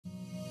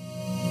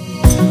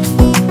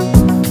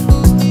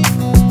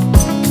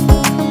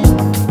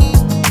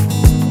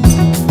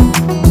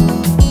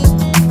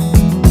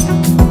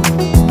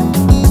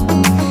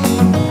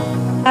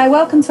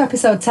welcome to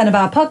episode 10 of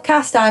our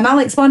podcast. I'm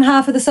Alex, one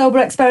half of the Sober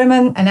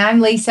Experiment. And I'm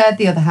Lisa,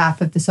 the other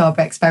half of the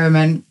Sober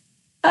Experiment.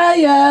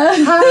 Hiya.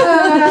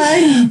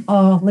 Hi.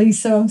 Oh,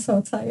 Lisa, I'm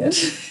so tired.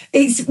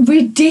 It's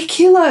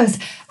ridiculous.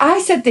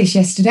 I said this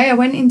yesterday. I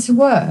went into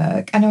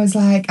work and I was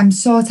like, I'm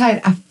so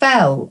tired. I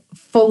felt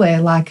fully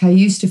like I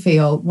used to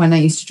feel when I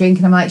used to drink.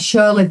 And I'm like,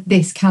 surely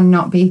this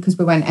cannot be because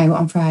we went out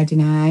on Friday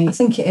night. I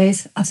think it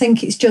is. I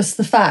think it's just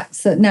the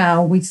fact that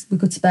now we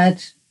go to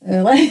bed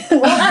early.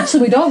 Well,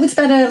 actually, we don't go to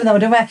bed early though,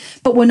 do we?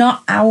 But we're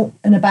not out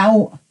and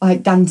about.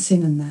 Like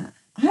dancing and that.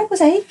 I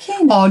was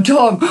aching. Oh,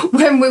 don't.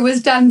 When we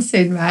was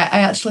dancing, right, I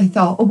actually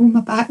thought, oh,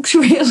 my back's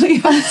really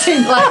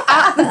hurting, like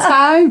at the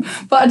time.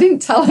 But I didn't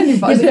tell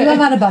anybody. Yeah, but you have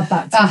had a bad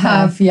back. I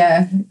have,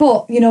 yeah.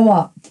 But you know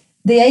what?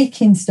 The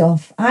aching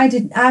stuff,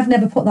 I've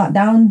never put that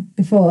down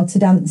before to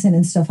dancing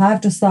and stuff.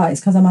 I've just thought it's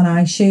because I'm on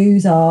ice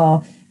shoes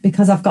or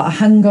because I've got a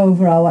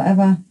hangover or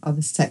whatever. Or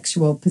the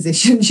sexual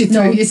positions you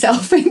throw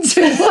yourself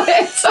into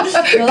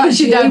later. Well, that's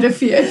you had a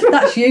few.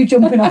 That's you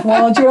jumping off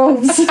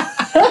wardrobes.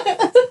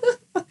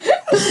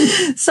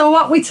 So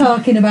what are we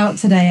talking about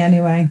today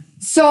anyway?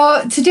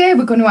 So today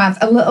we're going to have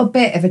a little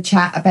bit of a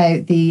chat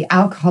about the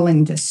alcohol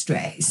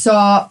industry.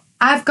 So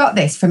I've got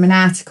this from an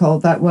article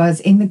that was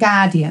in The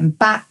Guardian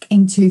back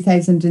in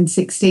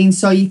 2016.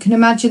 So you can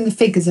imagine the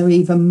figures are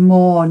even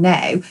more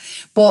now.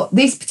 But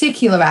this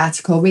particular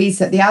article reads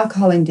that the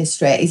alcohol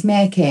industry is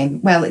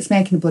making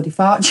a bloody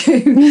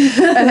fortune.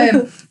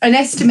 An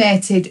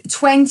estimated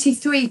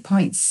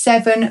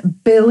 23.7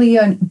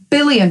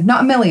 billion,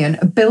 not a million,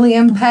 £1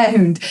 billion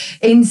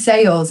in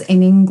sales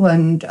in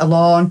England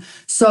alone.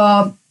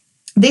 So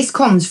this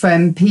comes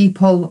from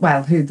people,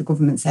 who the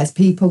government says,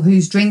 people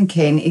whose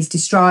drinking is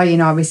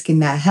destroying or risking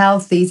their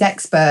health. These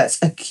experts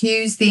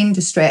accuse the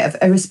industry of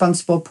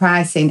irresponsible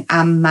pricing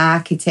and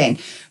marketing.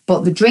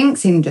 But the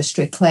drinks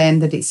industry claim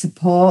that it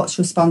supports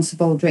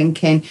responsible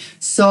drinking.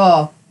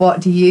 So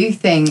what do you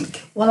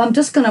think? Well, I'm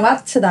just going to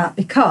add to that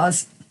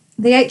because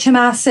the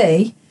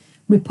HMRC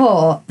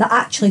report that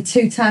actually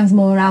 2 times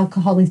more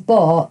alcohol is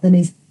bought than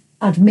is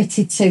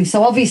admitted to.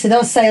 So obviously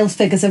those sales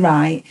figures are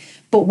right.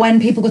 But when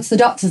people go to the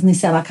doctors and they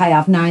say, like, I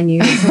have 9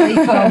 units a week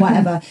or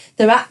whatever,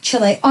 they're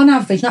actually, on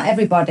average, not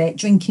everybody,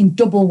 drinking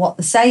double what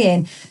they're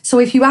saying. So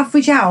if you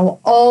average out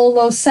all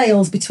those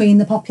sales between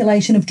the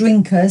population of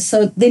drinkers,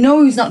 so they know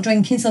who's not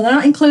drinking, so they're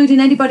not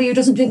including anybody who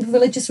doesn't drink for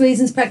religious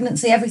reasons,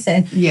 pregnancy,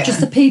 everything. Yeah. Just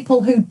the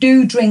people who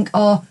do drink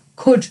or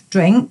could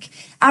drink,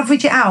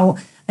 average it out,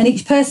 and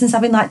each person's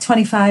having like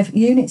 25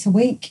 units a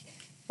week.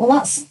 Well,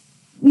 that's...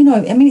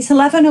 it's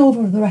 11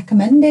 over the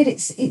recommended.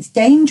 It's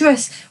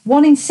dangerous.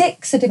 1 in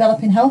 6 are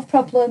developing health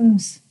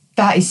problems.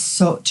 That is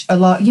such a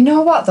lot. You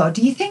know what, though?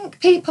 Do you think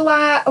people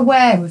are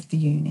aware of the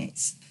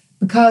units?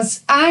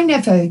 Because I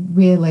never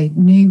really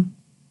knew.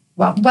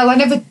 Well, I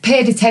never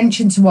paid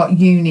attention to what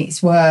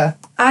units were.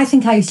 I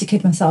think I used to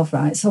kid myself,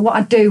 right? So what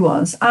I'd do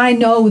was, I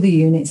know the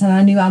units and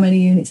I knew how many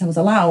units I was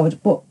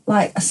allowed, but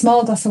like a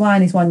small glass of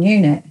wine is 1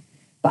 unit.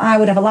 But I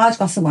would have a large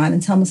glass of wine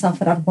and tell myself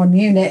I'd had 1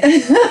 unit.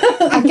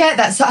 I get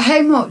that. So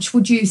how much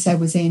would you say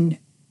was in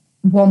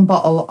 1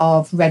 bottle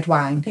of red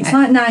wine? It's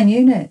like 9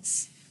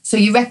 units. So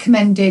you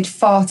recommended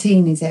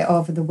 14, is it,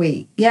 over the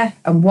week? Yeah.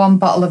 And 1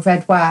 bottle of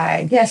red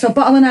wine? Yeah, so a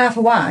bottle and a half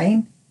of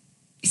wine.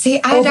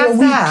 See, I'd have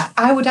that.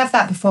 I would have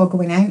that before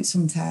going out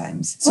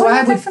sometimes. So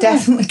I would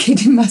definitely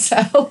kidding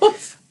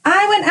myself.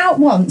 I went out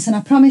once, and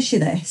I promise you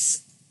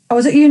this. I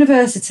was at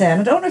university,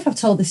 and I don't know if I've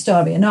told this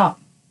story or not,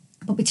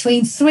 but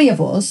between 3 of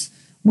us,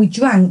 we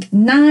drank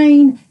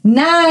nine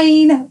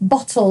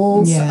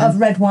bottles of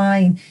red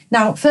wine.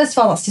 Now, first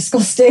of all, that's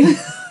disgusting.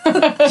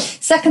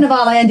 Second of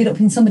all, I ended up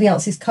in somebody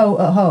else's coat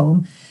at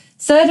home.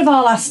 Third of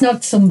all, I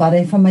snogged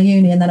somebody from my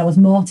uni and then I was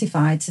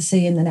mortified to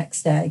see him the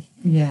next day.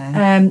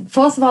 Yeah.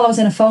 Fourth of all, I was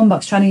in a phone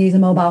box trying to use a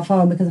mobile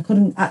phone because I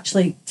couldn't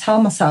actually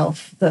tell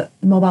myself that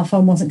the mobile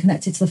phone wasn't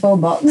connected to the phone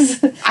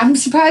box. I'm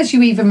surprised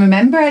you even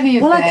remember any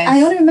of this. Well,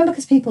 I only remember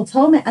because people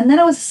told me. And then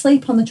I was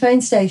asleep on the train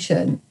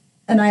station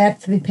and I had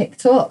to be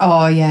picked up.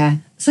 Oh, yeah.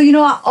 So,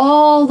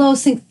 all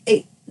those things,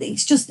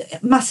 it's just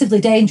massively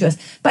dangerous.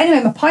 But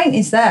anyway, my point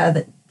is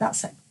there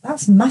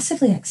that's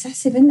massively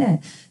excessive, isn't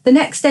it? The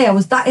next day I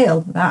was that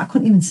ill that I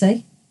couldn't even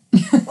see.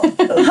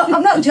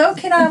 I'm not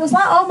joking, I was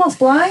like almost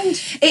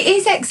blind. It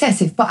is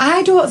excessive, but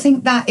I don't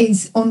think that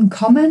is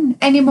uncommon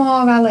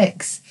anymore,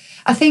 Alex.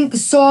 I think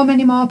so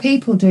many more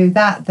people do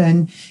that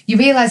than you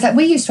realise. Like,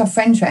 we used to have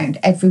friends round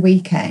every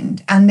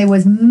weekend and there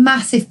was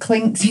massive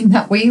clinks in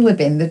that wheelie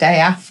bin the day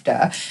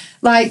after.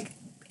 Like,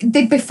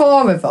 they'd be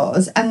 4 of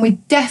us and we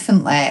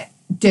definitely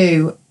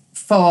do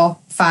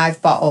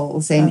 4-5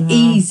 bottles in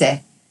easy.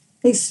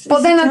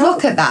 But then I'd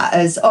look at that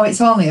as,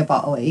 it's only a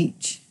bottle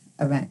each.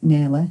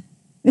 Nearly.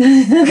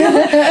 No,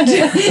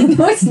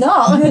 it's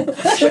not.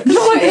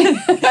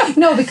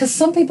 No, because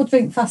some people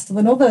drink faster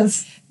than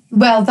others.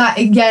 Well, that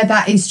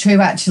is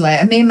true, actually.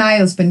 And me and my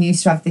husband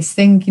used to have this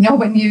thing, you know,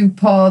 when you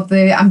pour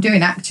I'm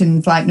doing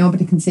actions like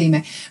nobody can see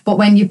me, but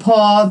when you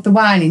pour the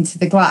wine into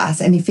the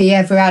glass, and if he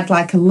ever had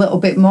like a little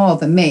bit more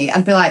than me,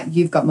 I'd be like,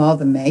 you've got more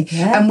than me.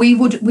 Yeah. And we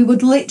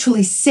would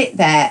literally sit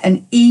there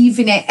and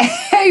even it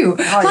out.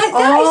 Like,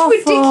 that is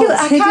ridiculous.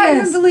 I can't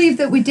even believe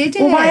that we did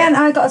it. Well, why haven't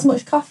I got as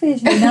much coffee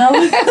as you now?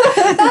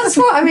 That's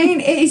what I mean.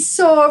 It is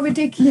so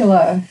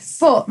ridiculous.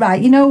 But, right,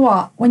 you know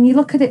what? When you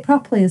look at it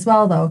properly as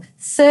well, though,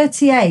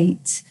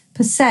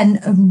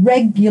 38% of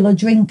regular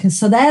drinkers,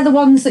 so they're the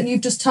ones that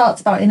you've just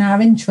talked about in our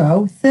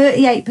intro,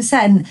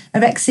 38%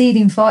 are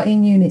exceeding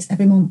 14 units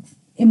every month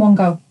in one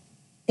go,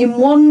 in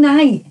one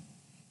night.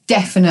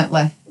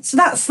 Definitely. So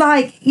that's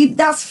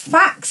that's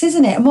facts,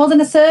 isn't it? More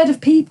than a third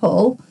of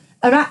people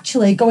are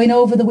actually going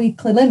over the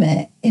weekly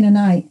limit in a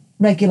night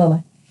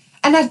regularly.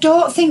 And I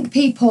don't think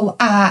people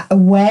are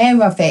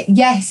aware of it.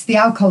 Yes, the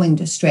alcohol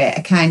industry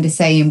are kind of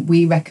saying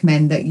we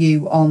recommend that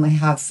you only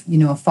have,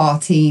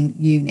 14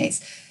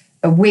 units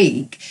a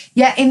week.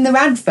 Yet in their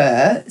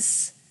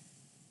adverts,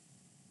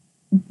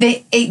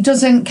 it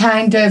doesn't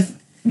kind of,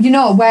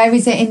 where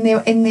is it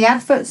in the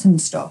adverts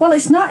and stuff? Well,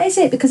 it's not, is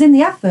it? Because in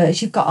the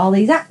adverts, you've got all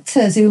these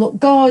actors who look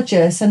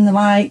gorgeous and they're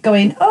like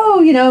going,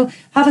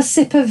 have a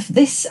sip of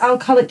this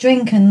alcoholic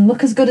drink and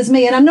look as good as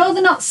me. And I know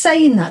they're not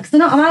saying that because they're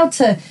not allowed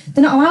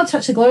to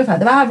actually glorify it.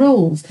 There are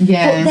rules.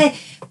 Yeah.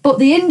 But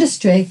the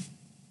industry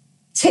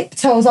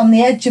tiptoes on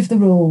the edge of the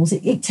rules.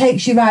 It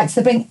takes you right to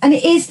the brink. And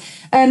it is,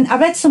 I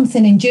read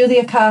something in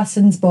Julia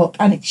Carson's book,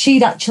 and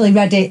she'd actually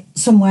read it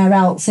somewhere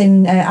else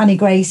in Annie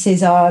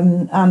Grace's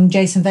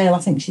Jason Vale, I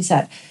think she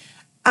said.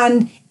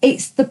 And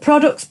it's the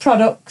product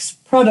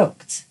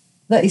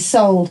that is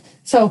sold.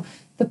 So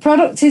the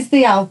product is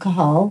the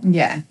alcohol.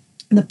 Yeah.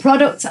 The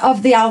product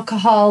of the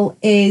alcohol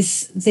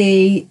is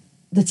the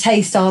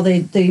taste or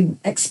the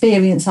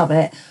experience of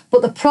it.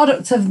 But the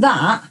product of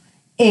that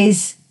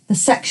is the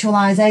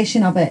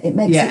sexualization of it. It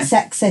makes it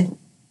sexy.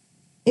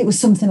 It was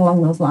something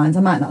along those lines.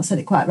 I might not have said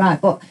it quite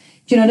right, but do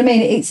you know what I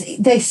mean?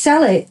 They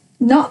sell it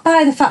not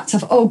by the fact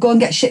of, go and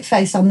get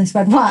shit-faced on this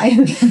red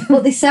wine,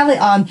 but they sell it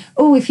on,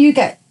 if you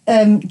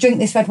drink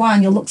this red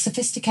wine, you'll look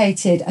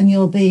sophisticated and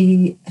you'll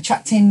be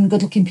attracting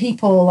good-looking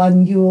people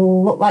and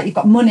you'll look like you've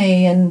got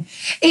money. And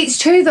it's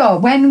true though.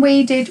 When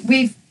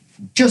we've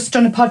just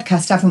done a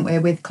podcast, haven't we,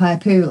 with Claire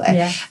Pooley?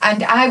 Yeah.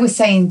 And I was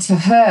saying to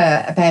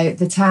her about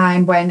the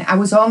time when I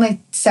was only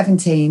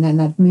 17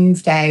 and I'd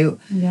moved out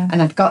and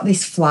I'd got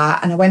this flat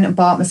and I went and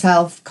bought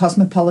myself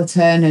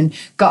Cosmopolitan and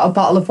got a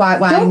bottle of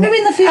white wine. Don't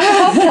ruin the future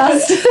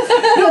podcast.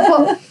 No,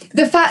 but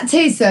the fact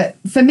is that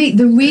for me,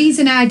 the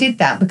reason I did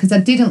that, because I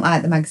didn't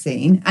like the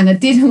magazine and I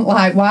didn't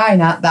like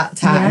wine at that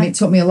time. Yeah. It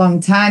took me a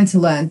long time to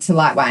learn to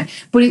like wine.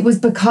 But it was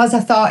because I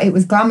thought it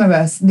was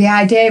glamorous. The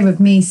idea of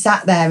me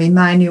sat there in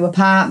my new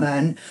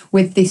apartment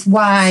with this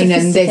wine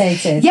and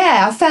this.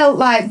 Yeah, I felt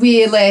like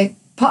really...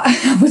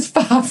 I was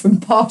far from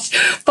posh,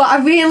 but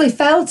I really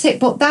felt it.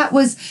 But that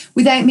was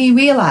without me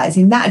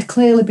realising that had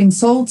clearly been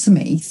sold to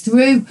me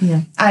through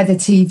either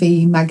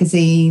TV,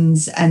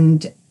 magazines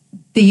and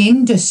the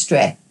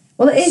industry.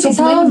 Well, it is.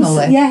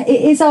 Subliminally.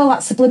 It is all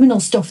that subliminal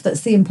stuff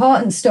that's the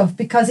important stuff,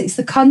 because it's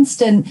the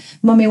constant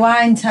mummy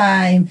wine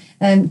time,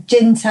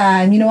 gin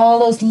time, all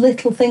those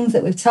little things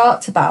that we've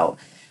talked about.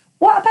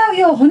 What about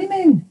your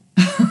honeymoon?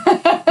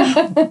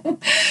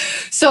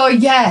 So,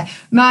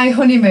 my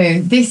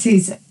honeymoon,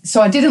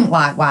 I didn't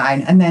like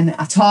wine, and then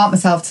I taught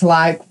myself to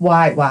like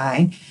white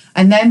wine.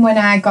 And then when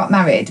I got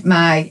married,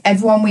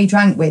 everyone we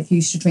drank with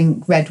used to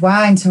drink red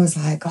wine. So I was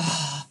like,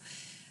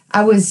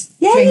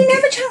 you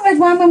never drank red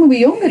wine when we were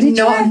younger, did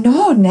you?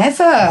 No,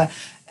 never.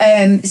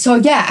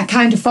 I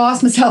kind of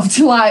forced myself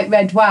to like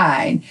red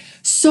wine.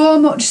 So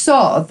much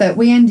so that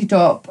we ended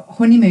up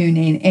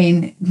honeymooning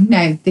in,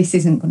 now this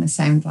isn't going to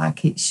sound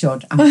like it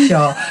should, I'm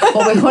sure,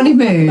 but we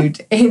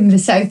honeymooned in the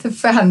south of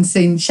France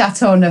in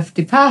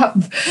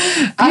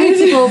Châteauneuf-du-Pape.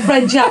 Beautiful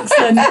French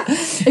accent.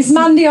 If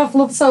Mandy off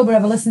Love Sober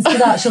ever listens to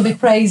that, she'll be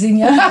praising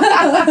you.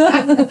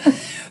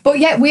 But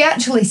we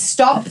actually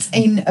stopped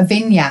in a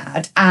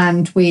vineyard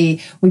and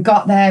we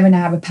got there and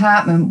our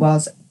apartment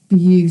was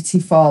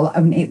beautiful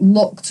and it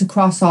looked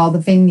across all the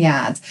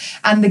vineyards.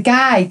 And the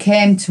guy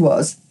came to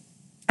us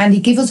and he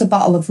gave us a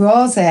bottle of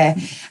rosé.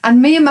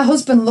 And me and my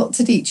husband looked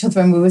at each other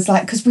and we was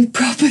like, because we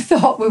probably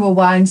thought we were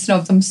wine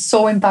snobs. I'm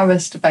so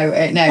embarrassed about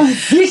it now.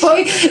 If you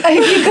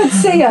could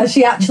see her,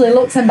 she actually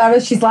looks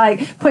embarrassed. She's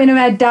like putting her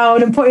head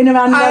down and putting her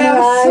hand on her eyes. I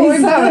am so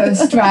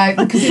embarrassed, right?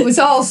 Because it was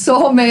all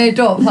so made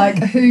up. Like,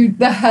 who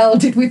the hell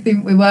did we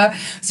think we were?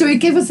 So he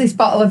gave us this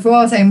bottle of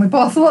rosé and we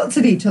both looked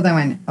at each other and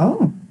went,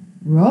 oh,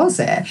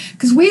 rosé,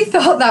 because we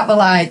thought that were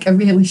like a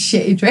really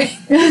shitty drink,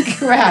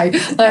 right?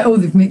 Like,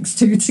 they've mixed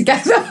two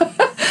together.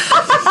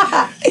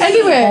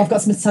 Anyway, I've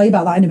got something to tell you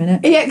about that in a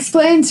minute. He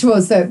explained to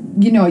us that,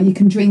 you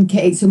can drink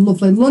it. It's a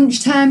lovely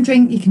lunchtime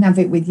drink. You can have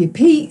it with your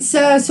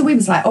pizza. So we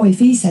was like, if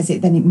he says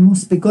it, then it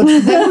must be good. So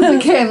then we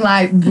became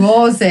like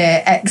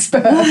rosé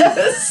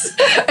experts,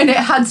 and it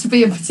had to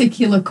be a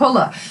particular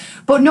colour.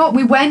 But no,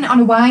 we went on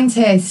a wine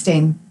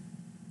tasting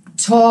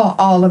tour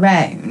all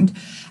around.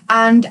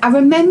 And I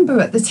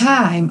remember at the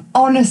time,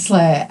 honestly,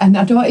 and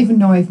I don't even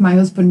know if my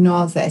husband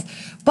knows this,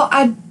 but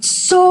I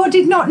so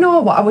did not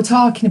know what I was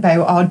talking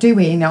about or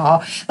doing,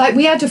 or like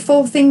we had a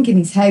full thing in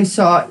his house,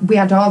 so we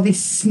had all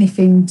this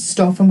sniffing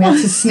stuff and we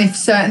had to sniff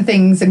certain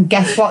things and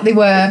guess what they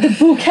were. The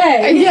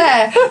bouquet.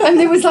 Yeah, and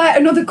there was like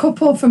another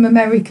couple from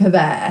America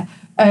there.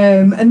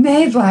 And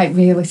they'd like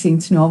really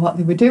seemed to know what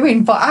they were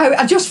doing, but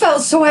I just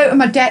felt so out of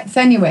my depth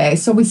anyway.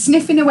 So we're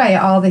sniffing away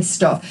at all this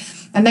stuff.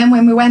 And then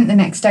when we went the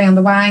next day on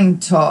the wine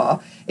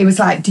tour, it was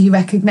like, do you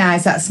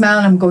recognise that smell?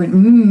 And I'm going,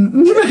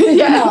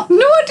 yeah.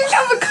 No, I didn't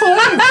have a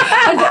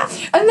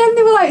clue. And then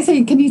they were like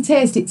saying, can you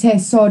taste it? It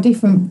tastes so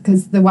different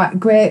because the white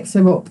grapes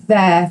are up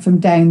there from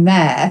down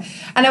there.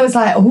 And I was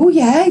like, oh,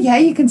 yeah,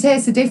 you can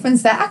taste the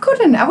difference there. I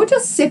couldn't. I was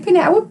just sipping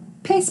it. I was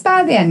pissed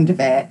by the end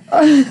of it.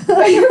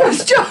 It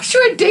was just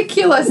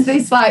ridiculous,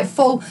 this like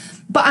full...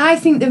 But I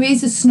think there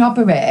is a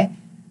snobbery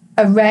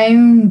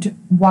around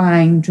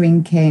wine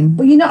drinking.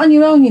 Well, you're not on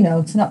your own,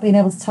 to not being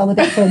able to tell the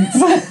difference.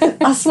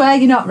 I swear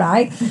you're not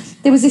right.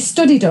 There was this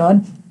study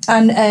done,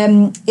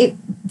 and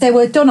they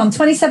were done on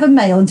 27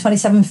 male and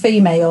 27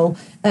 female.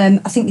 I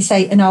think you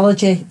say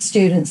enology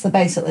students. They're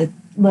basically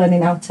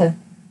learning how to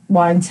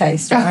wine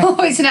taste. Right? Oh,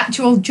 it's an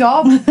actual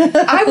job.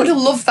 I would have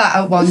loved that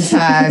at one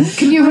time.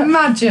 Can you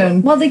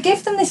imagine? Well, they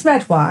give them this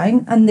red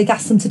wine and they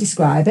asked them to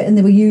describe it, and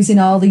they were using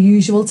all the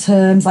usual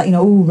terms like,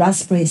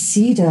 raspberry,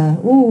 cedar,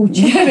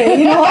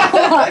 cherry, all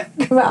that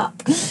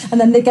crap.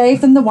 And then they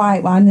gave them the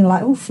white wine and they were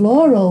like,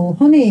 floral,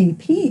 honey,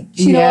 peach,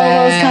 all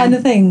those kind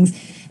of things.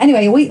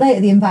 Anyway, a week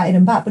later they invited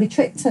him back, but he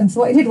tricked them.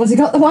 So what he did was he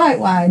got the white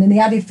wine and he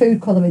added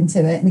food colour into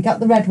it, and he got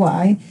the red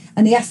wine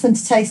and he asked them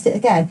to taste it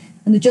again.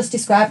 And they just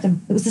described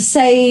them. It was the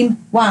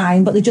same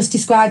wine, but they just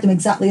described them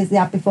exactly as they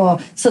had before.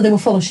 So they were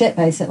full of shit,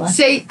 basically.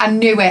 See, I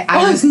knew it.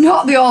 I was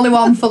not the only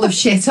one full of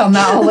shit on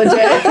that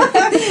holiday.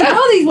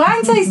 No, these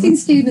wine tasting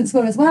students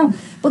were as well.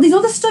 But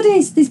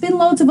there's been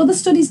loads of other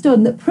studies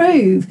done that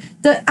prove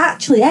that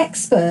actually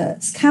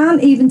experts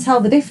can't even tell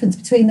the difference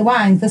between the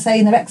wines they're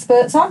saying they're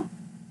experts on.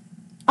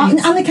 And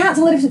they can't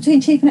tell the difference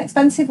between cheap and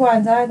expensive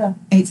wines either.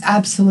 It's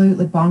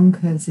absolutely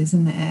bonkers,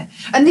 isn't it?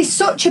 And there's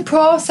such a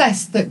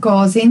process that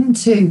goes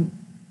into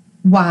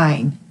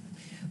wine.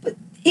 But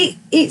it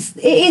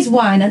is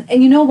wine,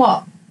 and you know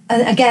what?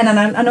 And again, and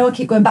I know I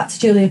keep going back to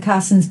Julia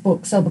Carson's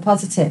book, Sober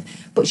Positive,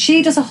 but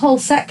she does a whole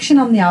section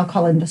on the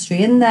alcohol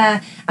industry in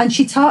there, and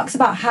she talks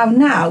about how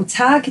now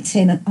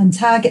targeting and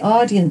target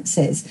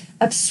audiences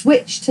have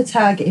switched to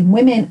targeting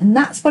women, and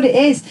that's what it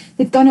is.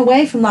 They've gone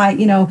away from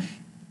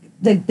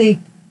the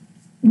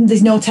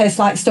there's no taste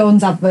like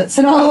Stones adverts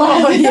and all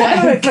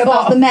that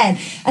about the men,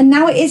 and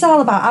now it is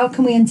all about how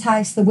can we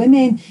entice the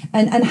women,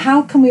 and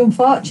how can we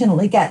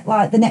unfortunately get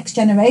like the next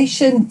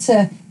generation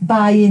to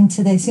buy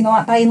into this,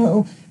 like buying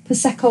little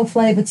Prosecco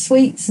flavoured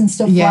sweets and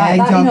stuff like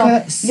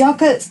that,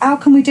 yogurts. How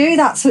can we do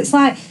that? So it's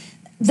like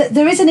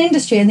there is an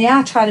industry and they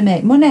are trying to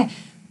make money.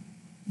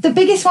 The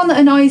biggest one that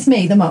annoys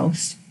me the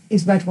most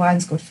is red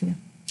wine's good for you.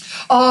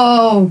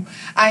 Oh,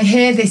 I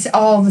hear this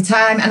all the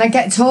time, and I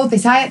get told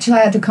this. I actually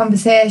had a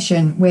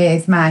conversation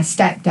with my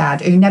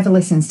stepdad, who never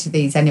listens to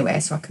these anyway,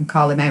 so I can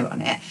call him out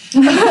on it.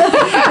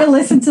 He'll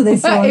listen to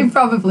this one. He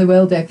probably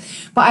will do.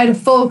 But I had a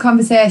full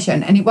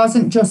conversation, and it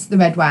wasn't just the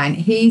red wine.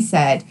 He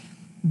said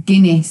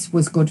Guinness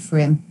was good for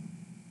him.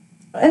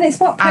 And it's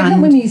what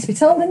pregnant women used to be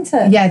told, isn't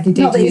it? Yeah, they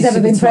did. Not that he's ever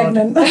been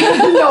pregnant.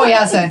 No, he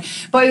hasn't.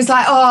 But he was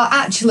like,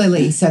 actually,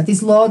 Lisa,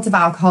 there's loads of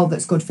alcohol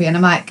that's good for you. And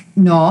I'm like,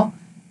 no.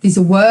 There's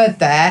a word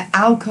there.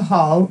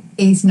 Alcohol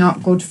is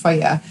not good for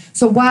you.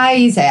 So why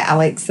is it,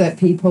 Alex, that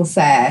people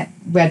say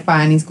red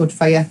wine is good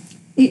for you?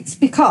 It's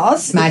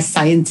because... My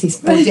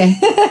scientist buddy.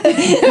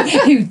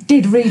 Who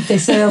did read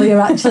this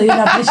earlier, actually, in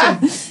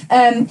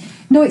addition.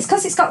 No, it's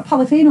because it's got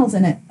polyphenols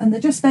in it. And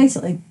they're just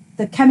basically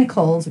the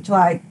chemicals, which are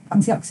like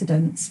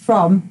antioxidants,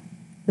 from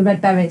the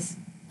red berries.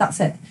 That's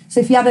it.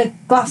 So if you had a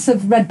glass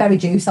of red berry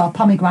juice or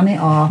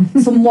pomegranate or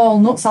some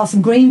walnuts or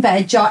some green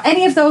veg or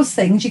any of those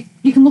things,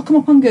 you can look them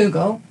up on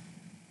Google.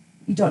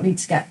 You don't need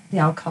to get the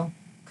alcohol,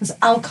 because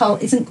alcohol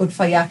isn't good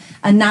for you,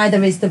 and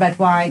neither is the red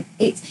wine.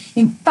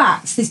 In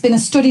fact, there's been a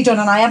study done,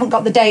 and I haven't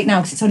got the date now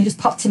because it's only just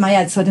popped in my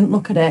head, so I didn't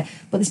look at it.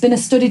 But there's been a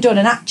study done,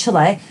 and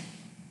actually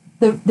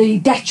the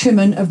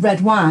detriment of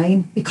red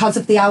wine because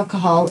of the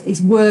alcohol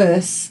is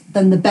worse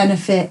than the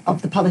benefit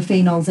of the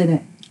polyphenols in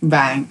it.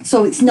 Right.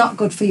 So it's not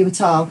good for you at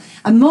all.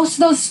 And most of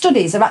those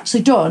studies are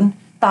actually done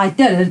by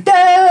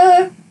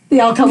the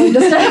alcohol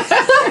industry.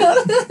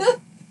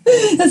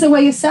 There's a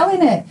way of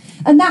selling it.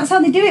 And that's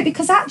how they do it,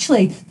 because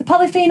actually the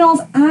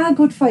polyphenols are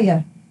good for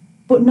you,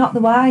 but not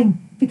the wine,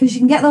 because you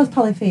can get those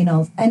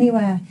polyphenols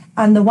anywhere,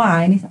 and the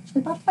wine is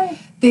actually bad for you.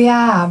 They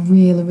are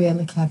really,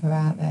 really clever,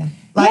 aren't they?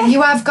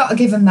 You have got to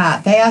give them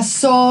that. They are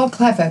so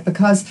clever,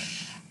 because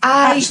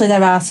actually,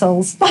 they're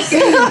arseholes.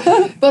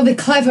 Well, they're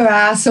clever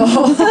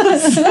arseholes.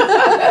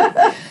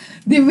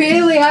 They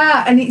really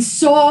are. And it's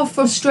so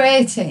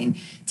frustrating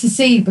to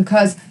see,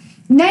 because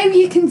now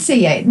you can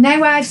see it.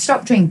 Now I've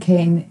stopped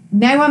drinking.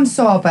 Now I'm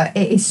sober.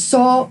 It is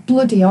so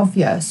bloody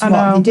obvious what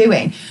they're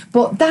doing.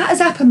 But that has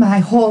happened my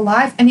whole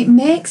life, and it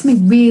makes me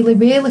really,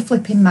 really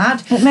flipping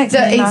mad. It makes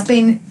me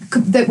mad.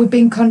 That we've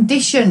been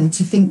conditioned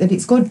to think that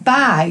it's good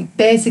by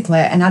basically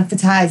an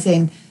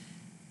advertising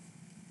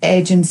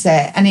agency,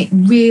 and it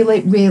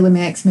really, really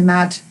makes me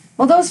mad.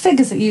 Well, those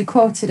figures that you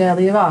quoted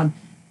earlier on,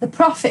 the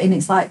profit in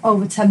it's like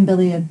over 10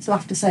 billion, so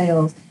after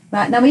sales.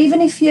 Right, now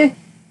even if you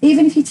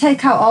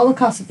take out all the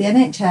costs of the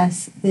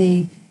NHS,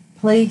 the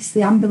police,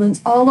 the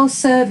ambulance, all those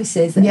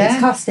services that it's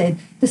costing,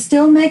 they're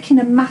still making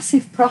a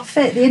massive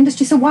profit, the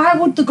industry. So why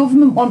would the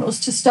government want us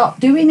to stop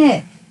doing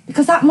it?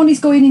 Because that money's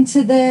going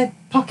into the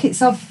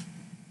pockets of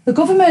the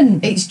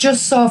government. It's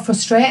just so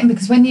frustrating,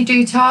 because when you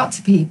do talk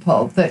to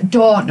people that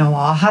don't know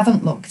or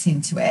haven't looked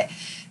into it,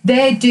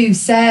 they do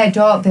say,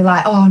 don't they,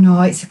 like, oh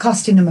no, it's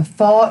costing them a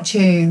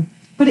fortune.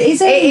 But it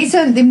isn't. It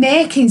isn't. They're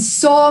making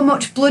so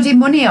much bloody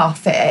money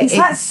off it. It's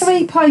like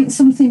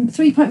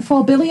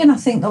 3.4 billion, I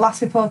think the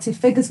last reported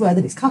figures were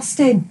that it's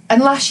costing.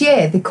 And last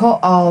year they cut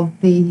all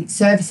the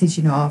services,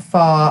 you know,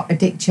 for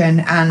addiction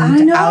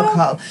and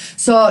alcohol.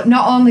 So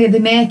not only are they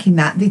making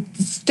that, they're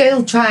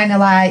still trying to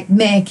like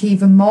make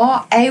even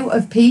more out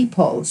of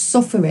people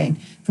suffering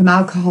from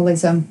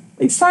alcoholism.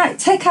 It's like,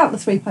 take out the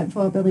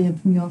 3.4 billion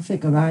from your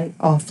figure, right?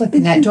 Oh,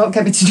 flipping it. Don't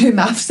get me to do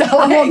maths, Alex.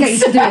 I won't get you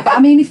to do it, but I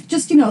mean, if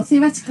just, you know,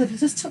 theoretically, if you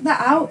just took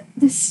that out,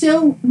 they're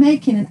still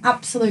making an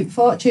absolute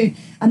fortune.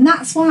 And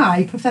that's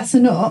why Professor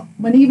Nutt,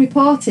 when he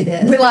reported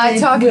it... We like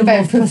talking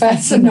about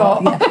Professor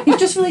Nutt. Yeah. He's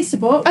just released a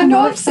book. I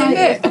know, I've seen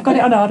it. I've got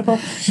it on Audible.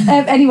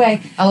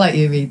 Anyway. I'll let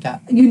you read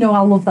that. You know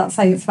I love that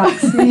science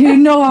facts. You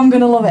know I'm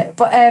going to love it.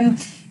 But,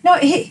 no,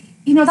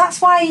 you know,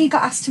 that's why he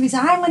got asked to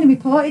resign when he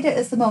reported it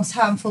as the most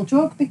harmful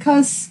drug,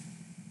 because...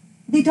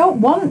 they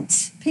don't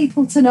want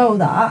people to know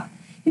that.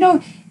 You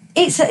know,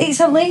 it's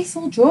a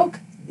lethal drug.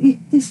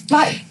 It's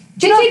like...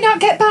 Did it not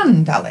get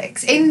banned,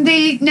 Alex? In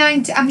the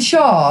I'm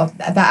sure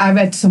that I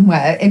read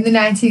somewhere in the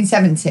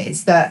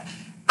 1970s that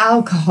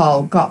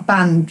alcohol got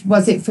banned.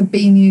 Was it for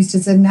being used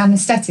as an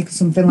anaesthetic or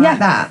something like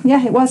that?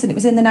 Yeah, it was, and it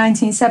was in the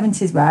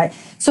 1970s, right?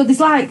 So there's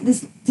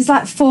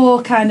like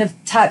four kind of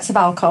types of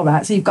alcohol,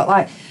 right? So you've got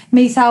like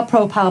methyl,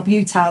 propyl,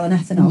 butyl, and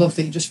ethanol. I love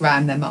that you just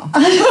rhymed them off.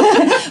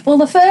 Well,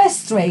 the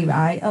first three,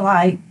 right, are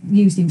like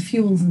used in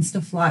fuels and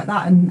stuff like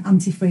that, and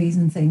antifreeze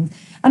and things.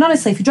 And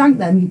honestly, if you drank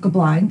them, you'd go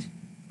blind,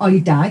 or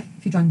you'd die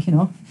if you drank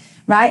enough,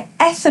 right?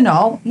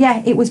 Ethanol,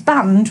 yeah, it was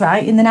banned,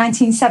 right, in the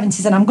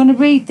 1970s, and I'm going to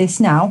read this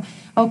now.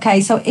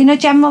 Okay, so in a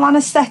general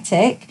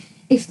anaesthetic,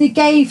 if they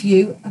gave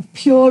you a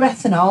pure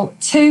ethanol,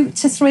 2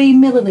 to 3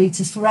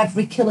 millilitres for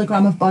every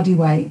kilogram of body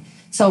weight.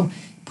 So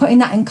putting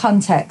that in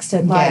context,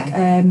 a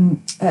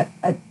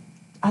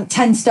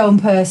 10-stone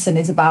person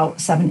is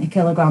about 70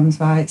 kilograms,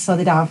 right? So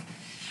they'd have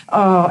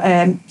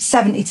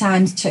 70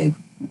 times 2,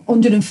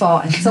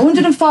 140. So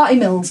 140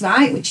 mils,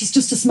 right, which is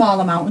just a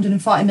small amount,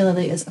 140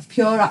 millilitres of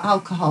pure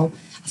alcohol.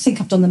 I think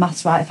I've done the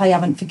maths right. If I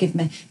haven't, forgive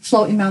me.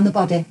 Floating around the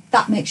body,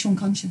 that makes you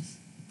unconscious.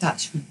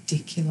 That's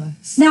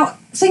ridiculous. Now,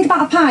 think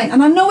about a pint,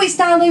 and I know it's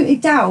diluted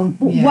down,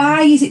 but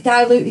why is it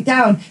diluted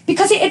down?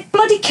 Because it'd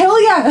bloody kill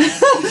you.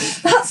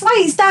 That's why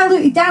it's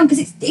diluted down,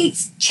 because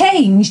it's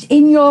changed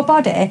in your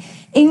body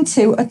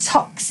into a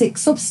toxic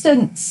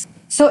substance.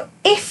 So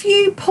if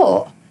you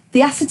put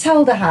the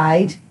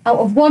acetaldehyde out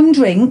of one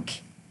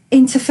drink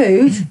into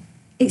food,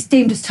 it's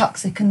deemed as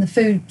toxic, and the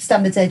Food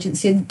Standards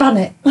Agency ban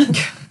it.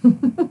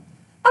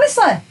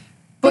 Honestly.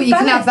 But you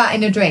can have that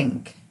in a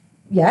drink.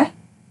 Yeah.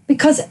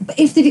 Because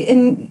if they,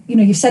 and you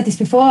know, you've said this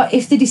before,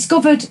 if they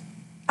discovered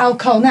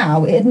alcohol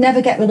now, it'd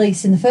never get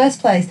released in the first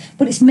place.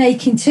 But it's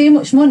making too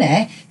much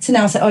money to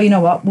now say, oh, you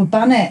know what, we'll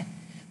ban it.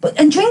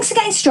 And drinks are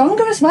getting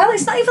stronger as well.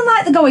 It's not even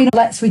like they're going,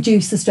 let's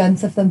reduce the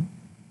strength of them.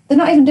 They're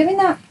not even doing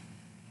that.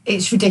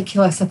 It's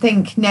ridiculous. I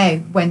think now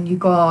when you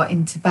go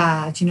into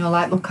bars, you know,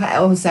 like look at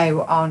us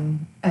out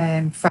on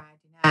Friday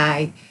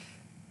night,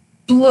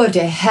 bloody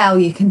hell,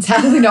 you can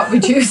tell they're not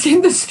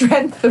reducing the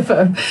strength of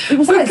them. It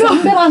was like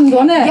Zombieland,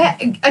 wasn't it? Yeah,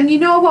 and you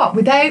know what?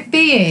 Without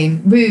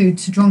being rude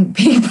to drunk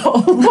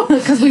people,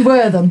 because we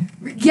were them.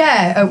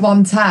 Yeah, at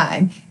one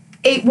time,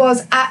 it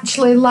was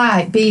actually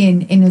like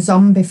being in a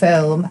zombie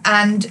film,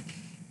 and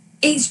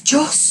it's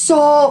just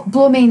so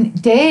blooming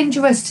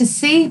dangerous to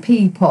see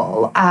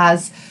people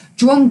as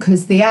drunk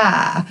as they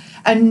are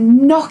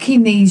and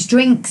knocking these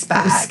drinks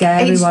back. It was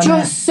scary, it's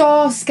just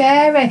so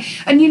scary.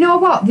 And you know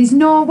what? There's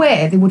no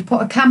way they would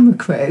put a camera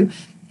crew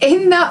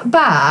in that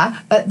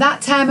bar at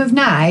that time of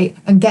night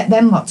and get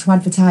them lot to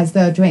advertise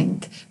their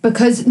drink,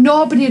 because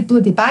nobody would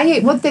bloody buy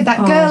it, would they?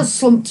 That girl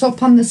slumped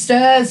up on the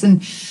stairs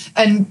and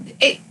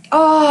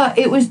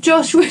it was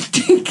just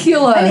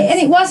ridiculous. And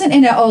it wasn't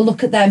in a, oh,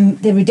 look at them,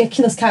 the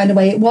ridiculous kind of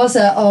way. It was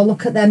a, oh,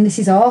 look at them, this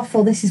is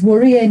awful, this is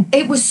worrying.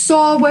 It was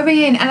so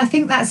worrying, and I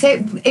think that's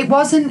it. It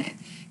wasn't,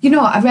 you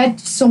know, I read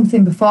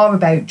something before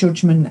about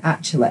judgment,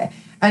 actually,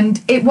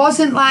 and it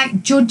wasn't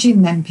like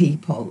judging them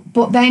people,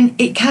 but then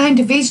it kind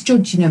of is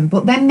judging them,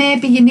 but then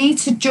maybe you need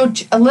to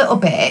judge a little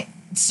bit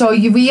so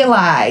you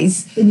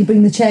realise. Then you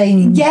bring the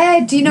change.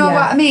 Yeah, do you know Yeah.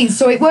 what I mean?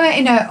 So it weren't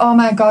in a, oh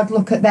my God,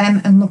 look at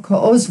them and look at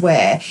us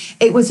way.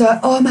 It was a,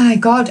 oh my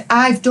God,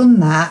 I've done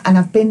that and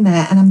I've been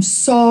there and I'm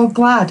so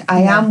glad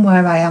I am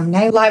where I am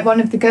now. Like one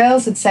of the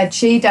girls had said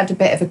she'd had a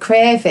bit of a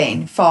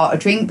craving for a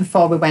drink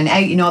before we went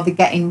out, you know, they're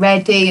getting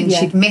ready and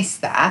she'd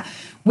missed that.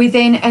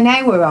 Within an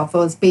hour of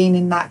us being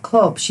in that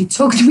club, she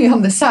tugged me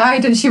on the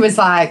side and she was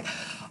like,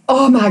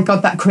 oh my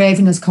God, that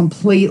craving has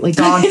completely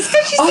gone. It's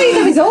because you see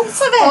the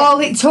results of it. All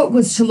it took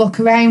was to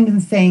look around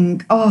and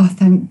think, oh,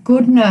 thank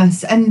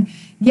goodness. And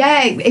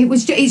yeah,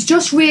 it's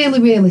just really,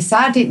 really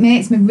sad. It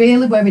makes me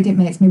really worried. It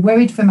makes me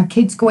worried for my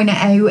kids going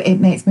out. It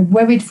makes me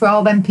worried for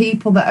all them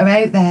people that are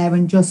out there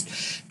and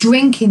just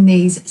drinking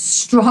these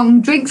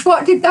strong drinks.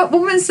 What did that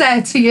woman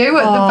say to you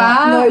at the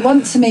bar? No, it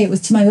wasn't to me, it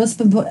was to my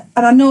husband. But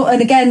and I know,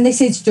 and again,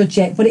 this is judge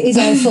it, but it is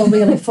also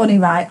really funny,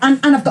 right?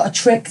 And I've got a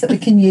trick that we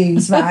can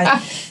use,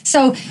 right?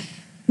 So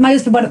my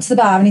husband went up to the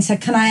bar and he said,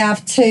 can I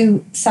have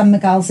 2 San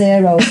Miguel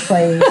Zeros,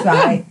 please,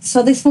 right?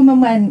 So this woman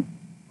went,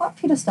 what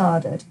have you just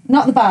ordered?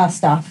 Not the bar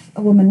staff,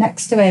 a woman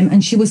next to him,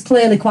 and she was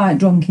clearly quite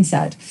drunk, he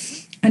said.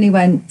 And he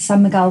went,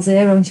 San Miguel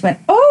Zero, and she went,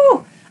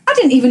 oh, I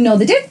didn't even know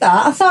they did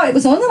that. I thought it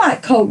was only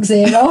like Coke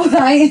Zero,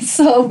 right?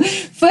 So,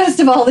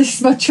 first of all, this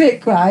is my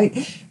trick,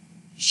 right?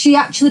 She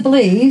actually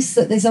believes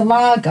that there's a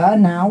lager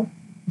now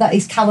that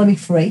is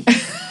calorie-free.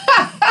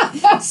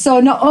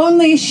 So not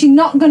only is she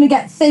not going to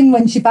get thin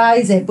when she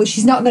buys it, but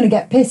she's not going to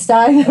get pissed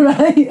either,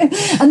 right?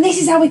 And this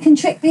is how we can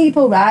trick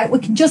people, right? We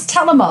can just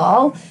tell them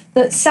all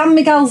that San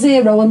Miguel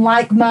Zero and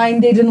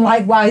like-minded and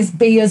likewise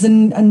beers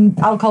and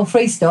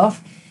alcohol-free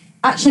stuff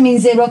actually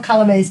means 0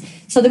 calories.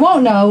 So they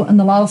won't know and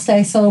they'll all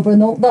stay sober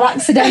and they'll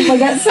accidentally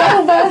get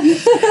sober.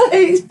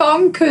 It's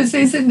bonkers,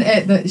 isn't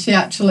it, that she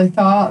actually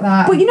thought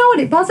that? But you know what?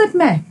 It bothered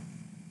me.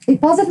 It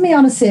bothered me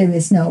on a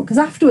serious note because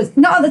afterwards,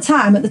 not at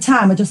the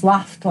time I just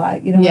laughed,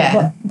 like, you know.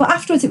 Yeah. But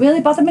afterwards it really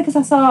bothered me because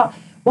I thought,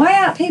 why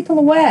aren't people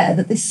aware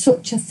that there's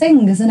such a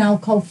thing as an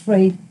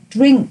alcohol-free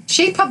drink?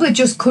 She probably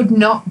just could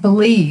not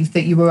believe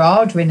that you were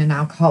ordering an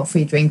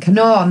alcohol-free drink. I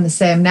know on the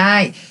same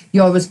night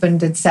your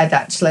husband had said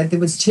actually there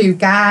was 2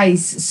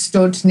 guys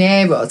stood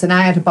near us and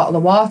I had a bottle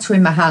of water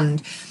in my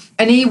hand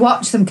and he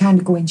watched them kind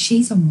of going,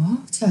 she's on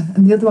water.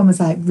 And the other one was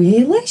like,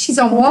 really? She's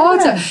on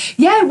water?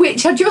 Yeah,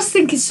 which I just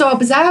think is so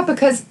bizarre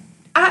because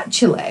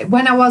actually,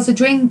 when I was a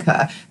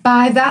drinker,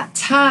 by that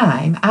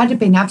time, I'd have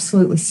been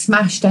absolutely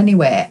smashed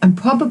anyway and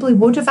probably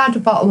would have had a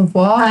bottle of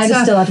water. I'd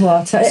have still had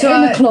water. So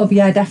in the club,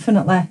 yeah,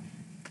 definitely.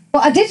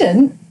 But I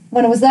didn't.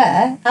 When I was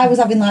there, I was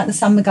having like the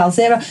San Miguel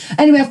Zero.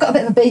 Anyway, I've got a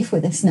bit of a beef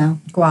with this now.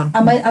 Go on.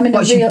 I'm in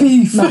What's a real your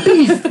beef? My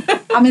beef.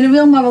 I'm in a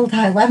real moral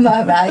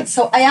dilemma, right?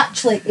 So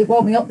it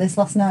woke me up this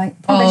last night.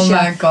 Oh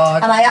my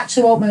God. And I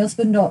actually woke my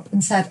husband up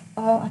and said,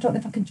 oh, I don't know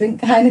if I can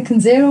drink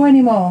Heineken Zero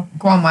anymore.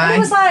 Go on, why? And he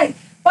was like,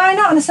 why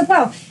not? And I said,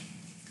 well,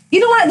 you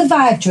know, like the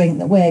Vibe drink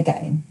that we're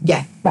getting?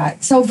 Yeah.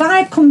 Right. So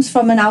Vibe comes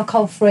from an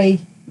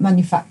alcohol-free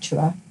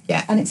manufacturer.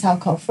 Yeah. And it's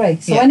alcohol-free.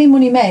 So Yeah. any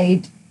money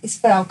made is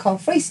for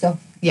alcohol-free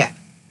stuff. Yeah.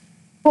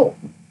 But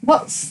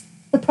what's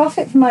the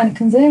profit from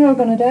Heineken Zero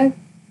going to do?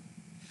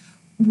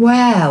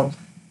 Well,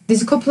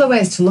 there's a couple of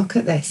ways to look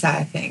at this,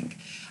 I think.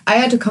 I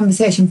had a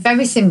conversation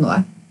very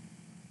similar,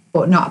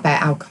 but not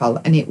about alcohol,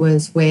 and it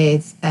was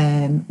with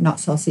Not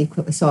So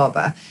Secretly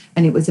Sober,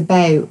 and it was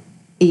about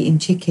eating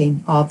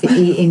chicken or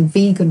eating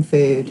vegan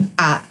food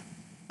at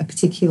a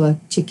particular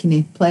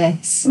chickeny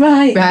place.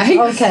 Right. Right?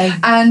 Okay.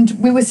 And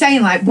we were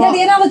saying, like, what...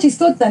 Yeah, the analogy's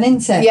good then,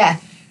 isn't it? Yeah.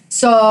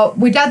 So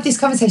we'd had this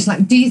conversation,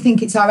 like, do you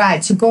think it's all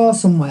right to go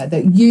somewhere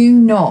that you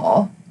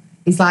know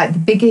is like the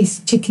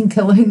biggest chicken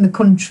killer in the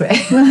country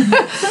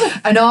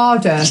and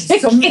order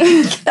some...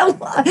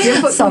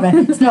 killer. Sorry,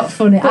 it's not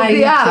funny. I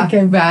eat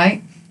chicken.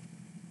 Right.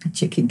 A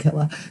chicken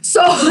killer.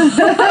 So,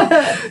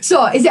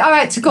 so is it all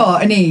right to go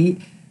and eat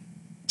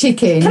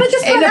chicken? Can I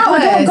just in point a out I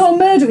place? don't go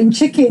murdering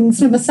chickens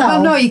for myself?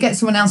 Well, no, you get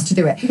someone else to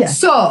do it. Yeah.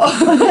 So,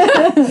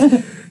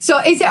 so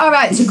is it all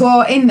right to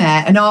go in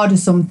there and order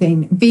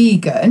something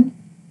vegan?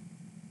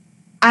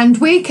 And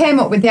we came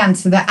up with the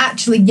answer that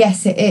actually,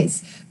 yes, it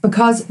is.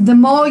 Because the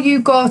more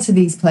you go to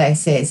these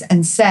places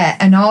and sit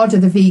and order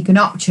the vegan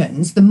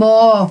options, the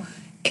more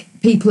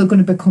people are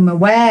going to become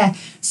aware.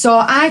 So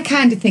I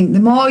kind of think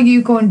the more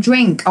you go and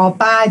drink or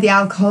buy the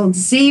alcohol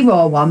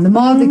zero one, the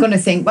more they're going to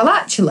think, well,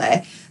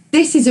 actually,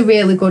 this is a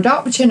really good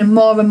option and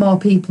more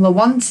people are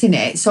wanting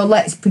it. So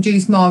let's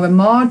produce more and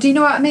more. Do you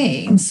know what I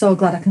mean? I'm so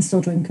glad I can still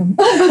drink them.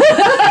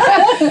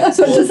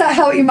 So does that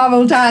help your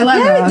moral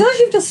dilemma? Yeah, it does.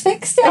 You've just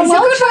fixed it. It's a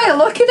good way of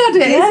looking at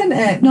it, Yeah. isn't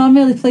it? No, I'm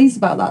really pleased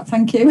about that.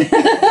 Thank you.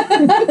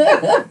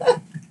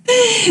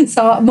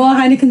 So more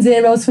Heineken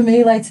Zeros for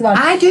me later on.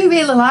 I do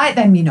really like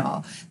them, you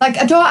know. Like,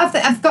 I don't have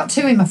I've got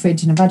 2 in my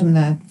fridge and I've had them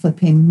there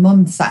flipping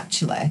months,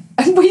 actually.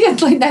 And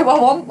weirdly, now I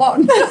want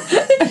one.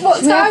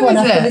 What We have time one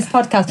is after it? this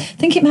podcast. I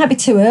think it might be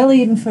too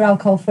early even for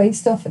alcohol-free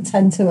stuff at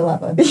 10 to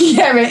 11.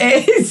 Yeah,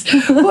 it is.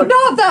 But no,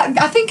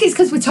 I think it's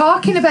because we're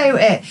talking about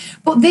it.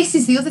 But this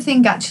is the other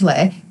thing,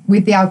 actually.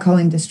 with the alcohol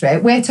industry.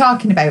 We're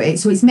talking about it,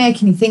 so it's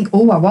making you think,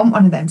 oh, I want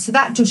one of them. So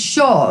that just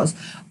shows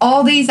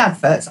all these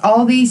adverts,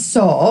 all these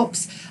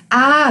soaps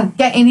are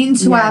getting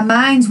into our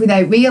minds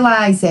without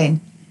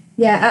realising.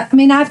 Yeah, I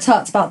mean, I've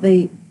talked about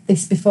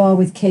this before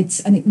with kids,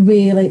 and it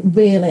really,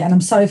 really, and I'm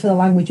sorry for the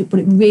language, but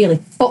it really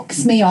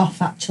fucks me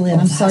off, actually,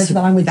 and I'm sorry for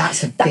the language.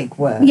 That's a big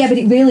word. Yeah, but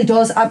it really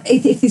does.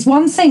 If there's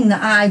one thing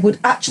that I would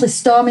actually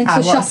storm into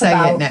a shop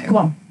about... Go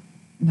on.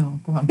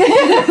 No, go on.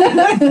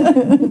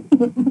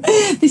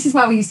 This is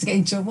why we used to get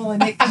in trouble,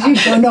 and you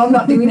go, no, I'm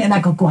not doing it, and I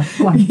go on,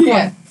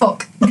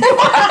 fuck.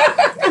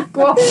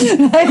 Go on.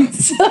 Right,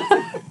 so,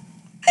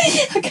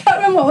 I can't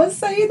remember what I was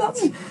saying,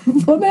 that's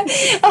funny.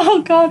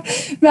 Oh, God.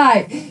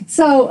 Right,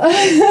 so,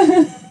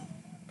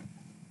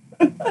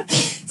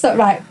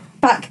 right,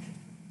 back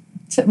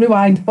to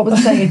rewind, what was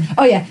I saying?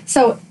 Oh, yeah,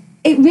 so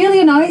it really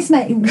annoys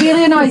me,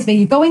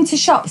 You go into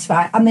shops,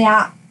 right, and they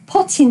are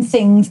putting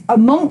things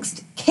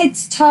amongst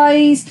kids'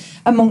 toys,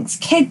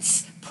 amongst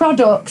kids'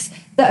 products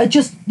that are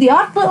just the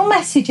odd little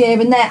message here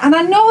and there. And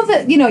I know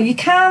that, you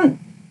can't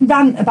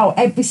rant about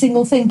every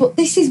single thing, but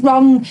this is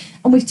wrong.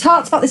 And we've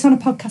talked about this on a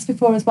podcast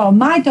before as well.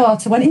 My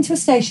daughter went into a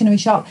stationery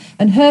shop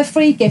and her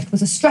free gift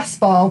was a stress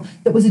ball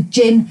that was a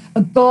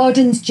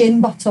Gordon's gin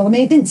bottle. I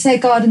mean, it didn't say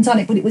Gordon's on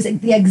it, but it was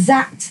the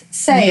exact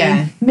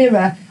same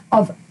mirror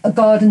of a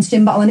Gordon's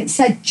gin bottle, and it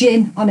said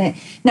gin on it.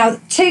 Now,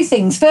 two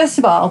things. First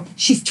of all,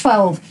 she's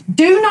 12.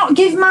 Do not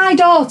give my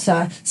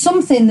daughter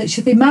something that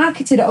should be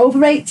marketed at over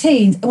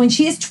 18s, and when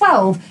she is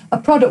 12, a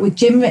product with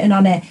gin written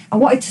on it. I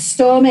wanted to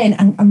storm in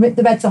and rip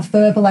the reds off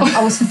verbally.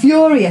 I was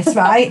furious,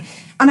 right?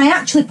 And I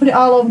actually put it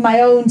all over my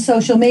own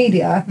social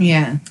media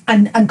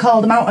and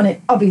called them out on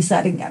it. Obviously,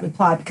 I didn't get a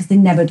reply because they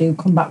never do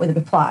come back with a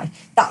reply.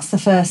 That's the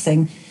first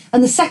thing.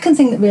 And the second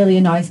thing that really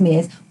annoys me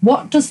is,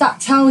 what does that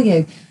tell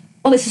you?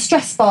 Well, it's a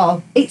stress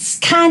ball. It's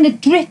kind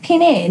of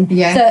dripping in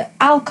that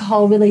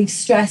alcohol relieves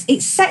stress.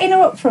 It's setting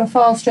her up for a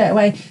fall straight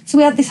away. So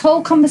we had this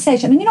whole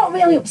conversation. I mean, you're not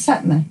really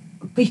upset me.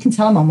 But you can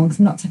tell I'm on one because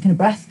I'm not taking a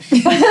breath.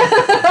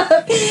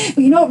 But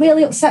you know what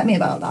really upset me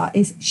about that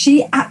is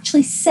she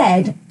actually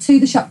said to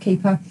the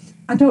shopkeeper,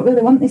 I don't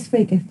really want this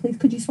free gift. Please,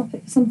 could you swap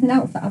it for something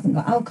else that hasn't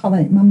got alcohol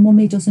in it? My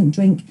mummy doesn't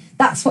drink.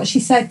 That's what she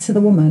said to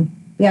the woman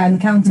behind the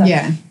counter.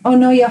 Yeah. Oh,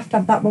 no, you have to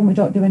have that one. We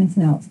don't do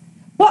anything else.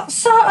 What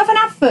sort of an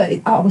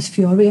advert? I was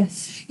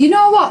furious. You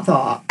know what,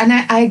 though? And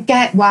I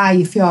get why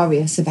you're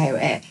furious about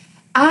it.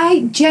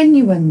 I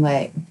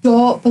genuinely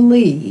don't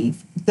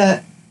believe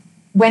that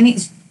when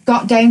it's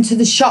got down to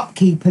the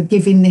shopkeeper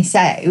giving this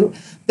out,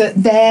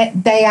 that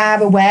they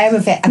are aware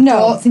of it. I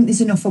don't think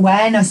there's enough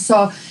awareness.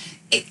 So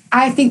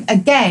I think,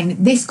 again,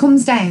 this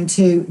comes down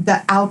to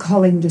the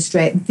alcohol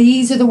industry.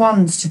 These are the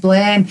ones to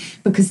blame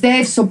because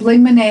they've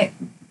subliminated...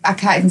 I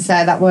can't even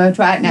say that word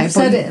right now. You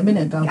said it a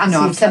minute ago. I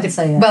know, I've said it.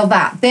 Well,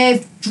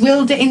 they've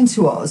drilled it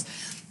into us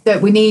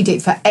that we need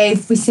it for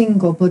every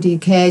single bloody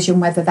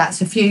occasion, whether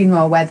that's a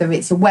funeral, whether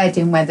it's a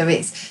wedding, whether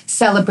it's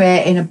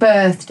celebrating a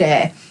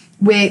birthday.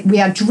 We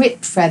are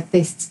drip-fed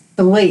this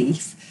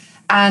belief,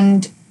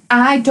 and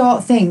I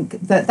don't think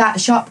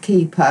that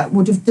shopkeeper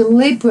would have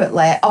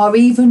deliberately or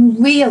even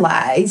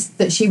realised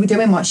that she was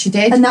doing what she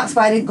did. And that's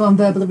why I didn't go and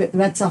verbally rip the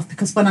reds off,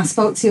 because when I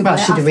spoke to you about it...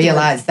 Well, she'd have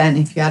realised then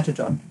if you had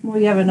done. Well,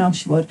 you never know,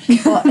 she would.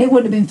 But it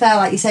wouldn't have been fair,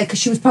 like you say, because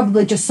she was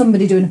probably just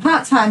somebody doing a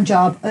part-time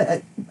job.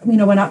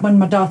 When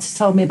my daughter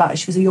told me about it,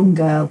 she was a young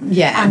girl.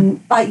 Yeah.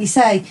 And like you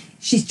say,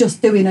 she's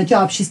just doing her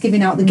job. She's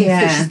giving out the gift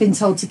that she's been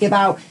told to give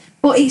out.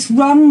 But it's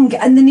wrong,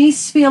 and there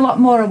needs to be a lot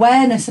more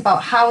awareness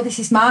about how this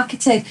is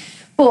marketed.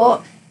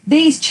 But...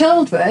 these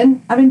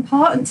children are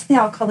important to the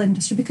alcohol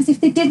industry, because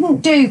if they didn't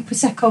do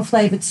Prosecco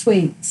flavoured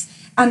sweets,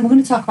 and we're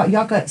going to talk about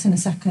yogurts in a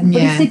second,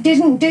 but if they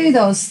didn't do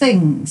those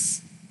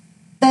things,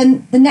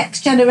 then the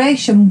next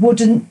generation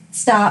wouldn't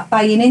start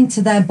buying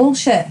into their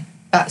bullshit.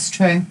 That's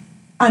true.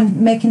 And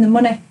making the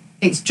money.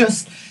 It's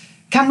just,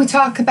 can we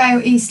talk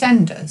about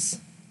EastEnders?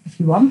 If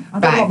you want. I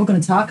don't know what we're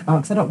going to talk about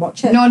because I don't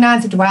watch it. No,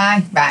 neither do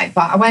I. Right,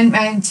 but I went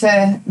round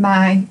to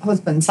my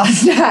husband's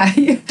last night.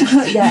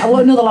 Yeah,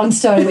 another long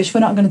story which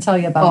we're not going to tell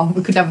you about. Oh,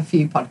 we could have a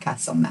few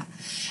podcasts on that.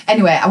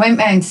 Anyway, I went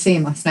round to see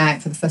him last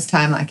night for the first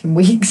time, like in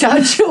weeks,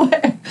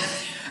 actually.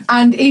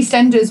 And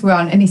EastEnders were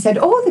on, and he said,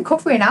 oh, they're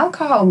covering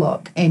alcohol,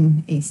 look,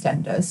 in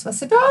EastEnders. So I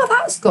said, oh,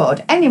 that's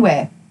good.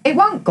 Anyway, it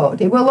wasn't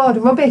good. It was a load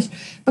of rubbish.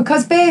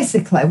 Because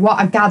basically what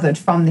I gathered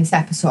from this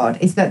episode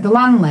is that the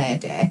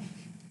landlady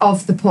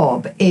of the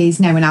pub is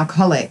now an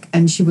alcoholic,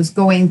 and she was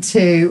going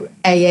to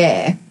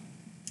AA.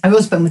 Her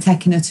husband was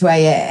taking her to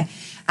AA,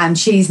 and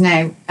she's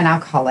now an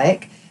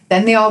alcoholic.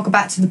 Then they all go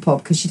back to the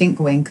pub because she didn't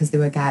go in because there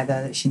were a guy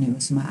there that she knew or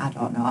something, I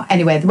don't know.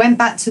 Anyway, they went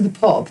back to the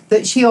pub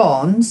that she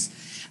owns,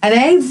 and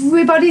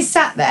everybody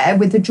sat there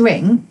with a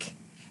drink,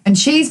 and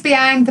she's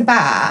behind the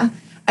bar,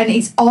 and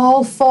it's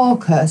all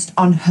focused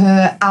on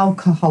her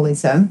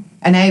alcoholism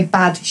and how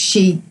bad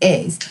she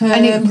is.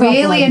 And it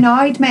really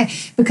annoyed me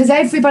because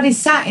everybody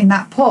sat in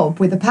that pub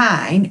with a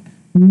pint,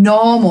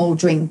 normal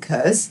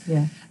drinkers.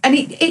 Yeah. And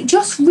it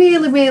just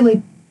really,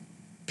 really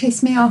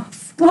pissed me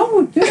off. Well,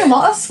 we're doing a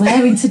lot of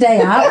swearing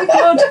today, aren't we,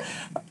 God?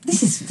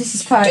 this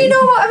is quite. Do you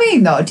know what I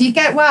mean, though? Do you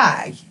get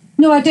why?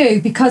 No, I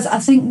do, because I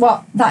think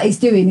what that is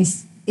doing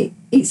is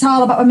it's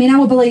all about. I mean,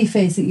 our belief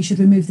is that you should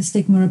remove the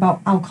stigma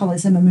about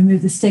alcoholism and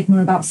remove the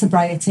stigma about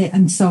sobriety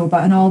and sober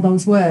and all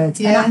those words.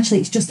 Yeah. And actually,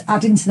 it's just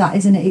adding to that,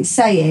 isn't it? It's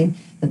saying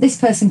that this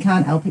person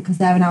can't help it because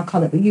they're an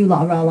alcoholic, but you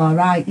lot are all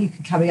right. You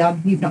can carry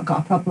on. You've not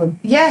got a problem.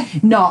 Yeah.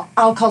 Not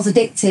alcohol's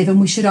addictive,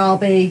 and we should all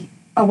be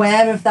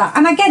aware of that.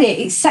 And I get it.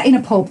 It's set in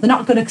a pub. They're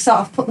not going to sort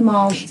of put them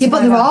all. Yeah,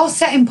 but they're all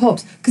set in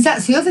pubs. Because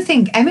that's the other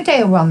thing.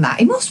 Emmerdale were on that.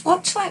 He must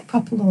watch like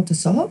proper load of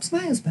soaps, my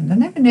husband. I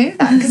never knew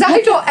that. Because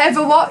I don't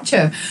ever watch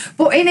them.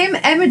 But in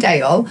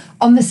Emmerdale,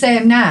 on the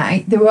same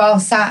night, they were all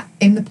sat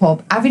in the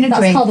pub having a That's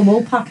drink. called the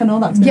Woolpack. I know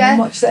that. Yeah.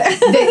 Watched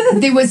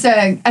it. There was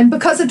and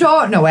because I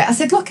don't know it, I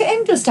said, look at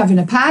him just having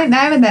a pint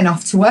there and then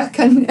off to work.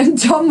 And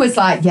Tom was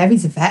like, yeah,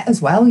 he's a vet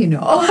as well, you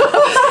know.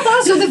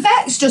 So the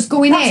vet's just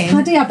going That's in.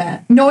 Paddy, I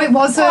bet. No, it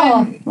wasn't.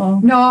 Oh, well.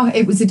 No,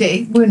 it was a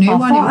day. We're a new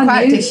one. It was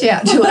quite dishy,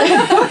 actually.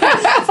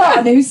 I thought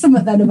I knew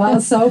something then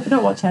about soap. I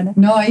don't watch any.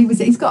 No,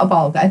 he's got a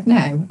bald head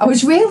now. I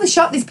was really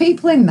shocked. There's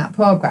people in that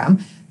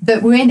programme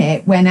that were in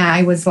it when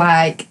I was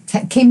like,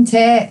 Kim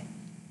Tate.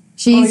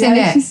 She's in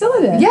it. She's still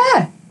in it?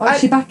 Yeah. Or is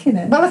she back in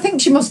it? Well, I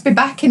think she must be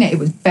back in it. It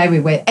was very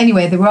weird.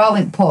 Anyway, they were all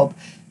in pub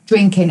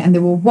drinking, and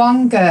there were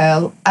one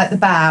girl at the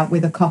bar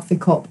with a coffee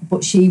cup,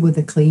 but she was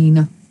the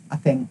cleaner, I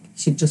think.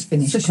 She'd just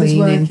finished So she was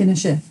cleaning. working a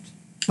shift.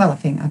 Well, I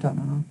don't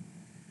know.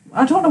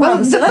 I don't know what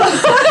I'm saying. I'm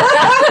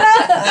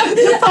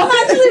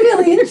actually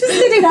really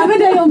interested in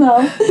Emmerdale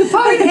now. The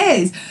point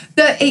is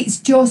that it's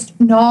just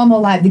normal.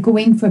 Like, they go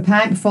in for a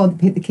pint before they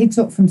pick the kids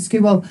up from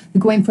school. They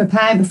go in for a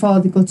pint before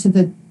they go to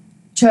the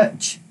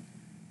church.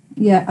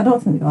 Yeah, I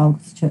don't think they all go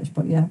to church,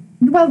 but yeah.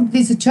 Well,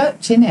 there's a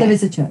church in it. There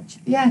is a church.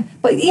 Yeah.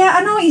 But yeah,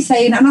 I know what you're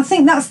saying, and I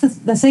think that's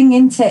the thing,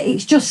 isn't it?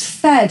 It's just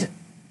fed,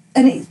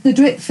 and it's the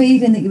drip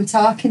feeding that you were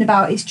talking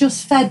about. It's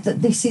just fed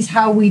that this is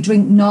how we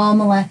drink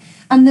normally,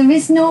 and there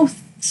is no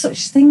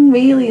such thing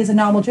really as a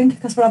normal drinker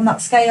because we're on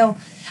that scale.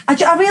 I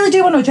really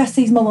do want to address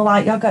these Muller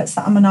Light yogurts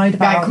that I'm annoyed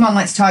about. Right, come on,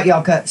 let's talk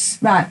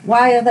yogurts. Right,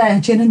 why are there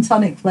gin and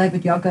tonic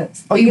flavoured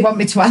yogurts? Oh, you want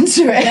me to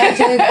answer it? Yeah,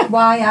 I do.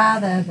 Why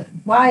are there?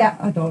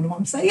 I don't know what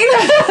I'm saying.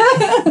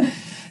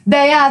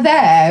 They are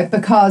there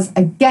because,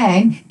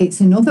 again,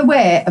 it's another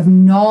way of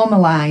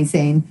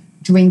normalising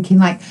drinking.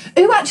 Like,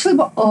 who actually...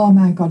 Oh,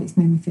 my God, it's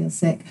made me feel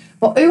sick.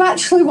 But who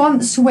actually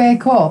wants to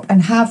wake up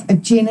and have a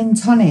gin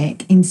and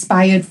tonic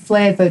inspired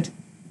flavoured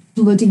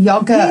bloody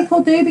yogurt?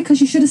 People do, because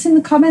you should have seen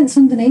the comments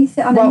underneath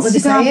it on What Instagram. were they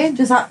saying?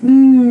 Just like,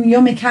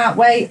 yummy, can't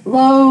wait.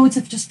 Loads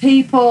of just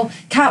people,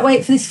 can't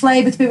wait for this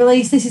flavour to be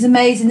released. This is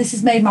amazing. This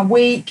has made my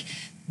week.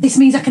 This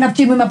means I can have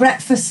gin with my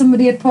breakfast,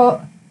 somebody had put.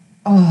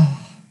 Oh,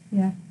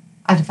 Yeah.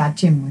 I'd have had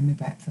gin with my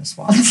breakfast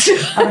once.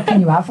 I reckon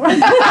you have.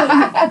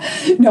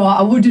 No,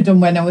 I would have done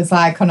when I was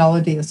like on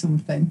holiday or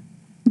something.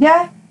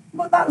 Yeah.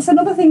 But that's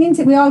another thing, isn't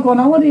it? We all go on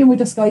holiday and we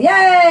just go,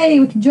 yay,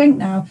 we can drink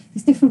now.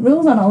 There's different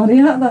rules on holiday,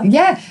 aren't there?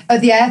 Yeah,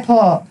 at the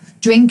airport,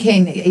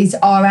 drinking is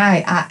all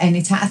right at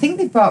any time. I think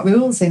they've brought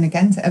rules in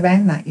again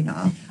around that, you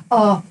know.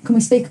 Oh, can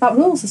we speak about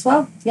rules as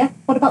well? Yeah.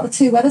 What about the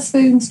 2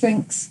 Wetherspoons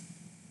drinks?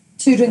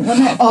 2 drink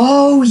limit.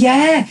 Oh,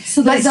 yeah.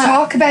 So let's there's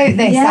talk about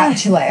this,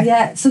 actually.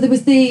 Yeah. So there was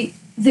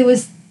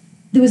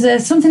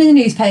something in the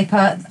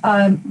newspaper.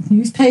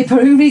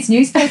 Who reads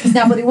newspapers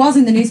now? But it was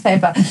in the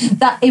newspaper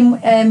that in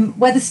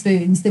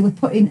Wetherspoons they were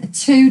putting a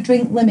 2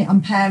 drink limit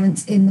on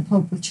parents in the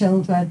pub with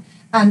children,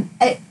 and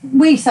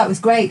we thought it was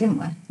great, didn't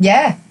we?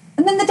 Yeah.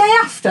 And then the day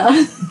after,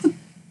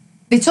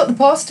 They took the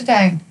poster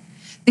down.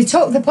 They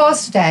took the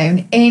poster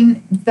down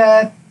in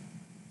the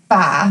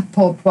bar,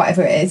 pub,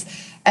 whatever it is,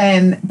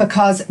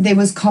 because there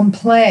was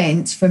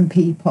complaints from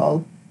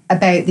people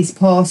about this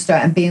poster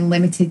and being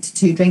limited to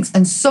 2 drinks.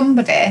 And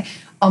somebody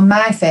on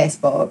my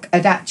Facebook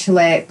had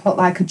actually put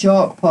like a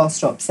joke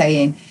poster up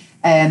saying,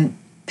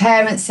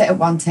 parents sit at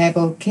one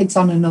table, kids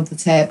on another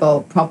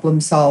table, problem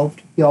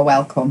solved, you're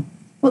welcome.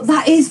 but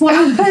that is what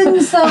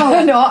happens, I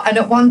though. know, and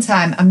at one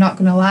time, I'm not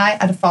going to lie,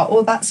 I'd have thought,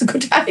 oh, that's a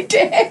good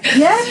idea.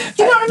 Yeah.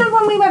 Do you not remember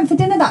when we went for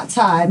dinner that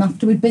time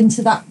after we'd been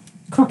to that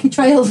Crocky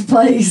Trails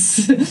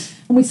place?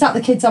 And we sat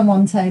the kids on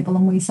one table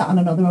and we sat on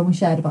another and we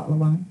shared a bottle of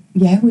wine.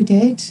 Yeah, we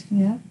did.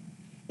 Yeah.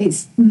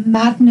 It's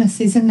madness,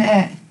 isn't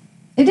it?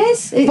 It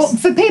is. But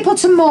for people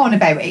to moan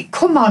about it,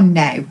 come on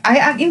now.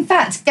 I in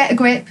fact, get a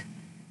grip.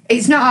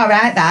 It's not all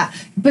right, that.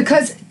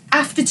 Because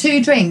after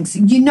 2 drinks,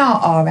 you're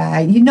not all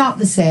right. You're not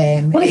the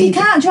same. Well, if you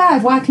can't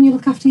drive, why can you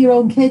look after your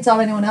own kids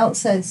or anyone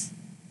else's?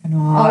 I know.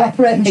 Or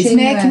operate It's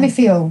machinery? making me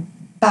feel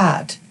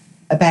bad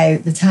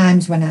about the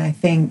times when I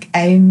think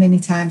how many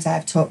times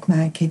I've took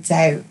my kids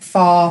out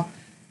for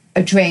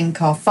a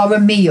drink or for a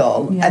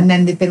meal, Yeah. and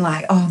then they've been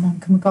like, oh, Mum,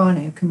 can we go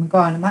now? Can we go?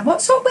 And I'm like,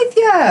 what's up with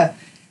you?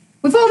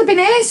 We've only been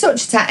here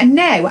such a time. And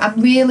now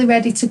I'm really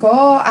ready to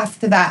go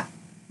after that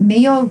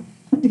meal.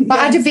 But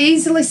I'd have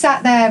easily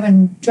sat there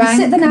and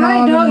drank. sit the night,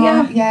 more and don't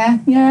more. you? Yeah.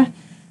 Yeah.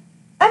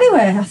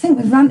 Anyway, I think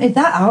we've ranted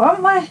that out,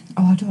 haven't we?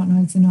 Oh, I don't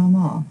know. Is there no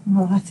more?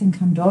 Well, I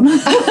think I'm done.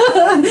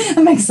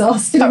 I'm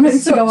exhausted. That I'm ready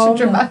was to such go a home now.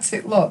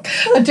 dramatic look.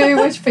 I do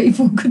wish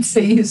people could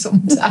see you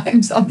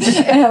sometimes on this.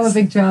 I am a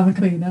big drama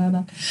queen, aren't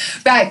I?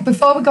 Right,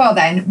 before we go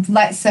then,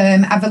 let's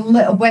have a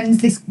little... When's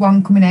this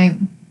one coming out?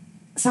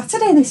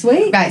 Saturday this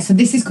week. Right, so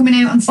this is coming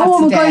out on Saturday.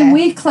 Oh, we're going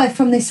weekly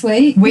from this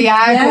week. We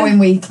are going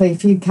weekly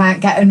if you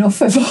can't get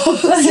enough of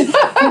us.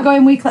 We're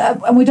going weekly,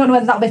 and we don't know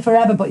whether that'll be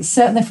forever, but it's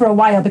certainly for a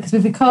while because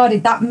we've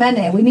recorded that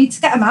many. We need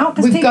to get them out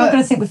because people are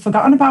going to think we've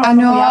forgotten about them.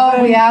 I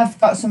know, we have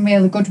got some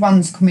really good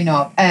ones coming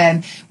up.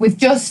 We've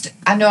just,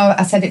 I know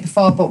I said it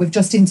before, but we've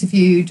just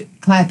interviewed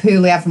Claire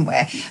Pooley, haven't we?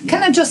 Yeah.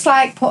 Can I just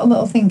put a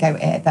little thing out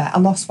here that I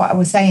lost what I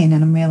was saying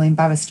and I'm really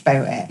embarrassed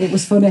about it? It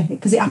was funny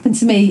because it happened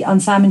to me on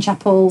Simon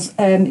Chappell's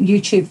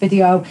YouTube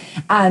video,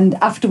 and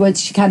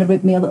afterwards she kind of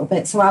ribbed me a little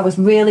bit, so I was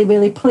really,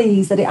 really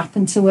pleased that it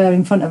happened to her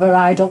in front of her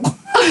idol.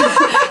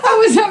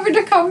 I was having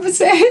a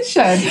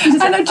conversation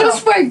and I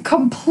just went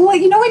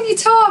complete, you know when you're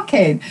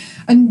talking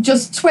and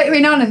just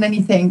twittering on and then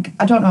you think,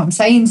 I don't know what I'm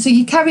saying, so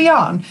you carry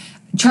on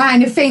trying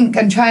to think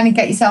and trying to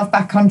get yourself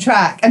back on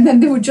track, and then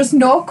there was just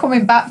no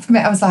coming back from it.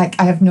 I was like,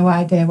 I have no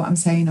idea what I'm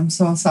saying, I'm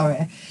so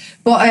sorry.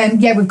 But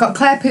we've got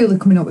Claire Pooley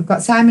coming up, we've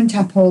got Simon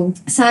Chappell.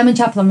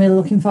 I'm really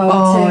looking forward to.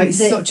 Oh, it's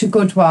such a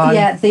good one.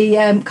 Yeah,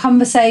 the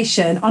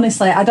conversation,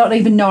 honestly, I don't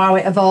even know how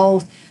it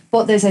evolved,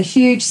 but there's a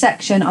huge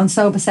section on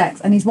sober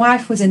sex and his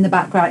wife was in the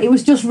background. It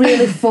was just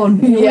really fun.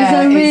 It was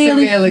a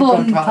really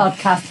fun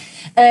podcast.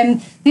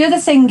 The other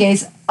thing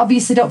is,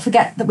 obviously, don't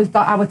forget that we've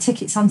got our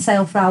tickets on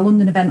sale for our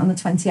London event on the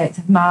 28th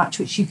of March,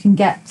 which you can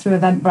get through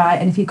Eventbrite.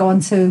 And if you go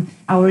onto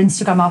our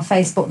Instagram or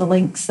Facebook, the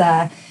link's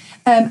there.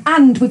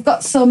 And we've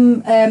got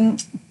some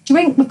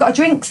we've got a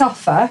drinks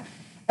offer.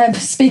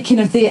 Speaking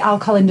of the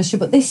alcohol industry,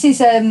 but this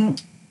is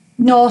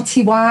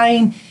Naughty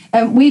Wine.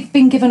 We've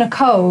been given a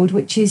code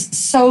which is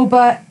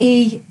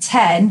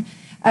SOBER-E10,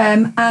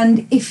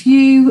 and if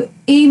you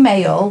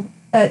email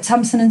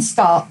Thompson and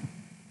Scott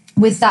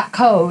with that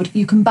code,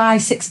 you can buy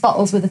 6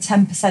 bottles with a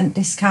 10%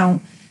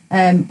 discount,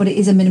 but it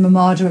is a minimum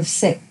order of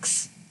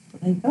 6.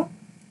 But there you go.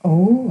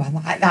 Oh, I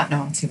like that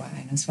Naughty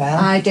Wine as well.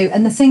 I do.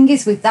 And the thing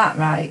is with that,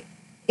 right,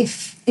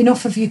 if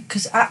enough of you,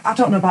 because I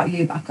don't know about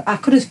you, but I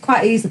could have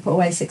quite easily put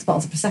away 6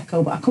 bottles of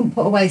Prosecco, but I couldn't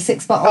put away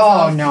 6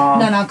 bottles of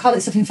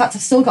non-alcoholic stuff. In fact,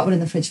 I've still got one in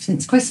the fridge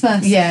since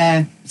Christmas.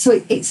 Yeah.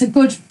 So it's a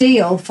good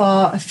deal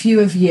for a few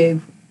of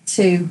you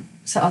to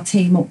sort of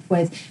team up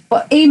with.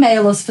 But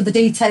email us for the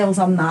details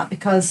on that,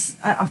 because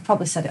I've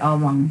probably said it all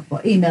wrong,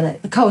 but email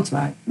it. The code's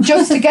right.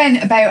 Just again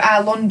about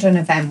our London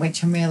event,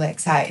 which I'm really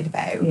excited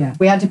about. Yeah.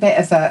 We had a bit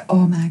of a,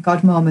 oh my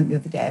God moment the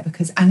other day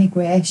because Annie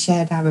Gray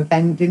shared our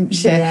event, didn't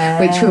she? Yeah.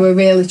 Which we were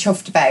really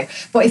chuffed about.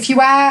 But if you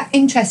are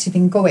interested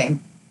in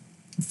going,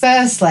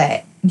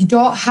 firstly, you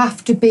don't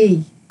have to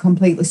be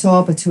completely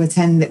sober to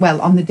attend.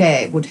 Well, on the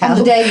day it would help. On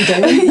the day you do.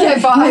 Yeah,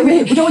 but I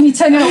mean, we don't want you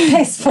turning up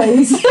pissed,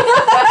 please.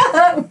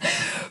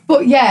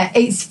 But yeah,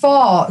 it's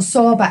for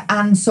sober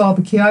and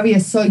sober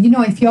curious. So, you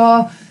know, if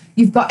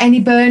you've got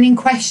any burning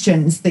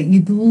questions that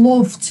you'd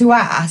love to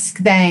ask,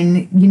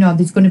 then, you know,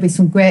 there's going to be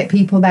some great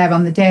people there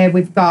on the day.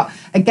 We've got,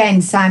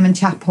 again, Simon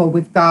Chappell.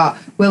 We've got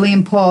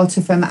William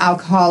Porter from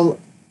Alcohol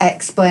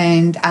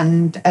Explained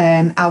and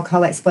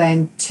Alcohol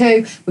Explained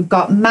 2. We've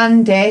got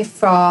Mandy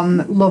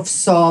from Love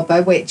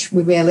Sober, which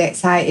we're really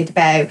excited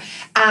about,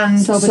 and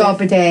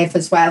Sober Dave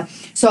as well.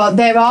 So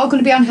they're all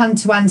going to be on hand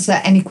to answer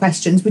any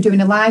questions. We're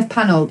doing a live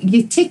panel.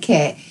 Your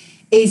ticket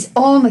is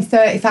only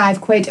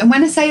 35 quid. And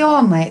when I say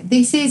only,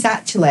 this is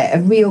actually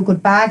a real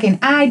good bargain.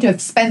 I'd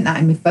have spent that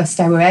in my first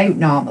hour out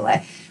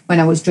normally when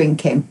I was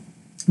drinking.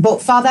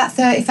 But for that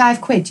 35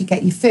 quid, you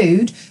get your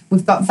food.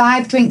 We've got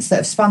Vibe drinks that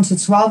have sponsored,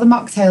 so all the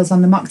mocktails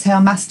on the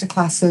Mocktail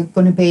Masterclass are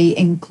going to be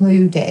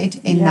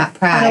included in that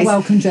price. And a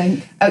welcome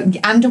drink.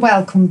 And a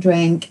welcome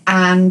drink,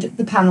 and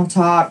the panel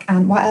talk,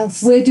 and what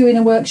else? We're doing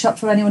a workshop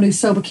for anyone who's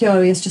sober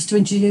curious, just to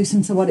introduce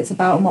them to what it's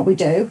about and what we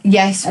do.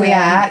 Yes, we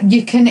are.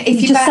 You can,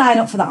 if you just sign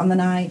up for that on the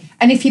night.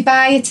 And if you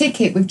buy a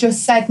ticket, we've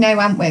just said now,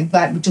 haven't we?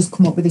 Like, we've just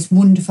come up with this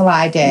wonderful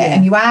idea,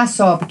 and you are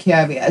sober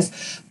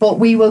curious, but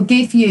we will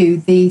give you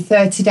the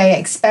 30-day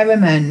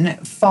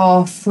experiment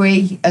for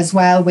free as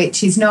well,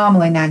 which is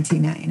normally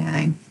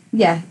 $19.99.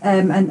 Yeah,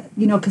 and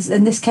you know,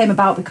 and this came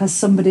about because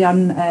somebody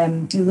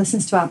on who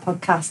listens to our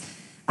podcast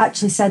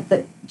actually said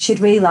that she'd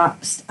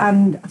relapsed,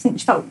 and I think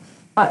she felt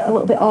like a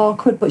little bit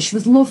awkward, but she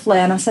was lovely,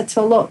 and I said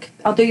to her, look,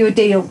 I'll do you a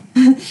deal.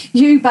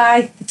 You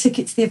buy the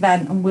ticket to the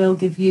event and we'll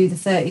give you the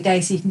 30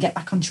 days so you can get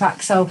back on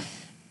track. So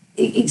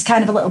it's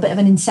kind of a little bit of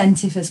an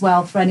incentive as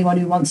well for anyone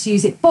who wants to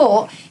use it.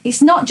 But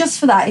it's not just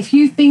for that. If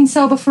you've been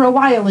sober for a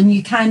while and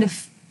you kind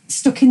of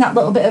stuck in that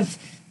little bit of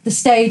the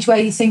stage where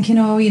you're thinking,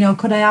 oh, you know,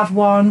 could I have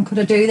one? Could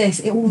I do this?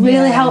 It will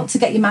really help to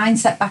get your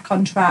mindset back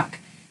on track.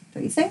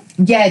 Don't you think?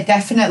 Yeah,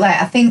 definitely.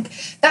 I think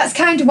that's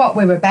kind of what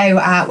we're about,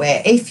 aren't we?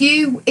 If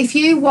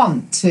you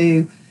want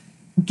to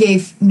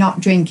give not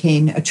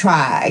drinking a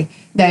try,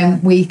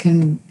 then we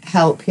can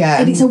help you.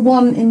 And it's a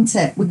want, isn't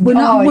it? We're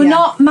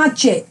not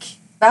magic.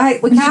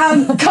 Right, we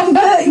can't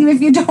convert you if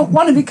you don't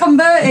want to be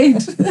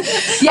converted.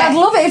 Yeah. I'd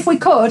love it if we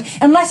could,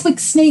 unless we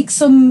sneak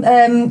some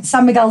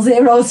San Miguel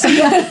Zeros.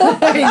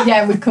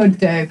 Yeah, we could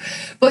do.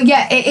 But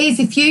yeah, it is.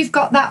 If you've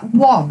got that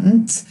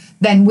want,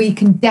 then we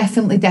can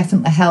definitely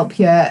help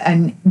you.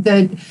 And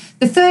the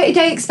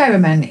 30-day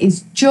experiment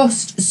is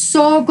just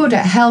so good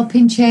at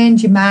helping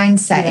change your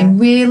mindset in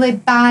really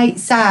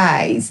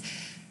bite-sized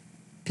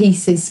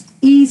pieces.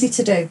 Easy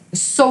to do.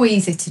 So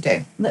easy to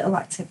do. Little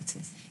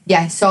activities.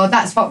 Yeah, so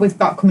that's what we've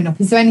got coming up.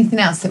 Is there anything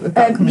else that we've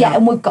got coming up? Yeah,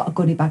 and we've got a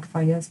goodie bag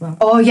for you as well.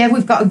 Oh, yeah,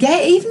 we've got... Yeah,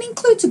 it even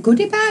includes a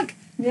goodie bag.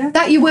 Yeah.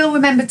 That you will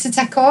remember to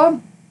take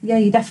home. Yeah,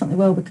 you definitely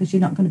will, because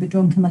you're not going to be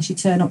drunk unless you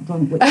turn up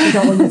drunk, which we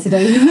don't want you to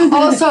do.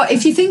 Also,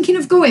 if you're thinking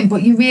of going,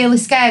 but you're really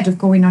scared of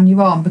going on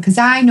your own, because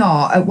I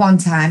know at one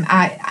time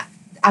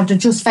I'd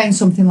just found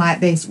something like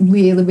this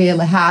really,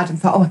 really hard and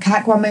thought, I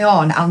can't go on my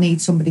own. I'll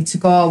need somebody to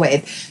go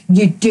with.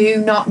 You do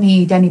not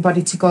need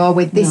anybody to go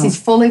with. This is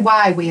fully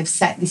why we have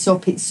set this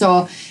up. It's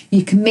so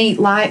you can meet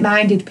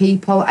like-minded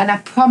people. And I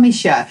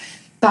promise you,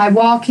 by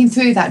walking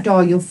through that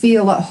door, you'll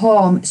feel at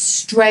home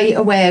straight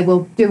away.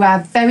 We'll do our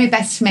very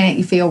best to make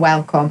you feel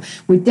welcome.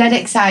 We're dead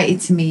excited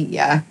to meet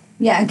you.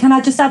 Yeah, and can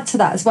I just add to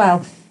that as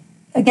well?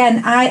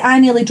 Again, I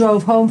nearly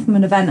drove home from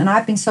an event, and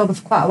I've been sober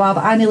for quite a while,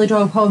 but I nearly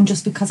drove home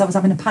just because I was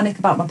having a panic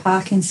about my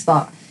parking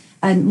spot.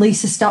 And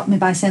Lisa stopped me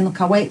by saying,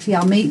 look, I'll wait for you,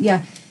 I'll meet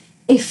you.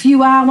 If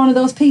you are one of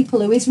those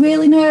people who is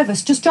really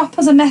nervous, just drop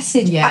us a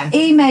message,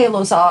 email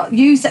us, or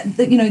use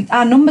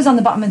our numbers on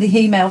the bottom of the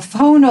email,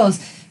 phone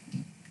us,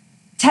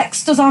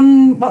 text us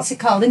on,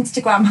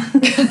 Instagram,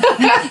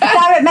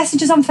 direct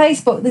messages on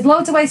Facebook. There's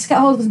loads of ways to get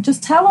hold of us.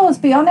 Just tell us,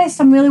 be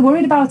honest, I'm really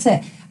worried about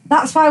it.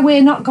 That's why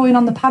we're not going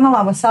on the panel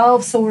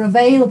ourselves, so we're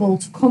available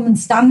to come and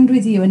stand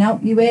with you and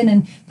help you in,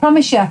 and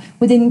promise you,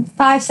 within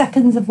 5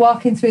 seconds of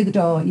walking through the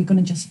door, you're going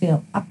to just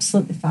feel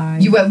absolutely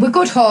fine. We're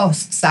good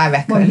hosts, I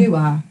reckon. Well, you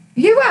are.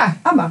 You are?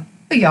 Am I?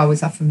 But you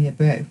always offer me a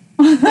brew.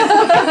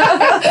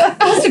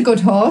 That's a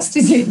good host,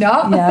 is it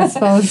not? Yeah, I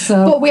suppose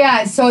so. But we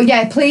are. So,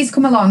 yeah, please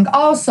come along.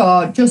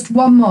 Also, just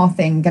one more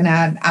thing, and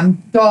I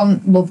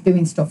don't love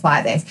doing stuff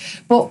like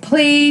this, but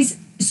please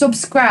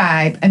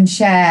subscribe and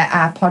share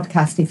our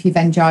podcast if you've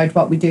enjoyed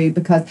what we do,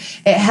 because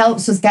it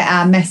helps us get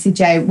our message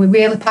out. We're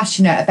really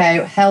passionate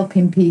about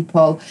helping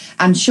people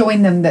and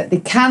showing them that they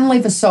can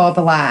live a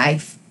sober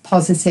life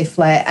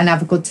positively and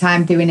have a good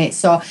time doing it.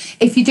 So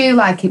if you do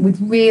like it, we'd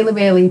really,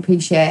 really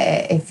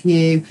appreciate it if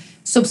you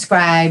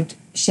subscribed,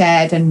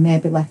 shared, and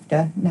maybe left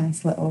a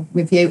nice little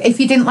review. If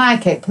you didn't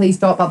like it, please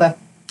don't bother.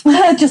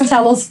 Just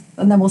tell us,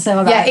 and then we'll say,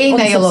 all right,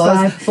 email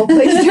us, but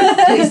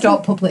please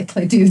don't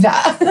publicly do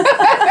that.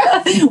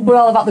 We're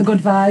all about the good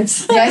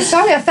vibes. Yeah,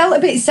 sorry, I felt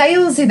a bit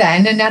salesy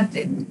then, and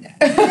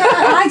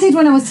I did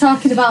when I was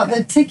talking about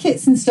the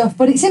tickets and stuff,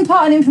 but it's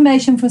important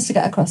information for us to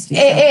get across to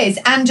you. It is,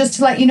 and just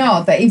to let you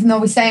know that even though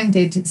we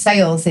sounded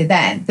salesy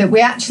then, that we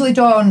actually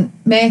don't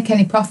make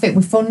any profit.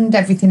 We fund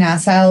everything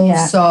ourselves.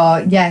 Yeah.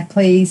 So, yeah,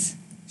 please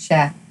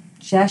share.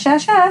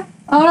 Share.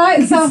 All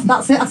right, so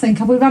that's it, I think.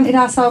 Have we ranted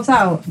ourselves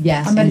out?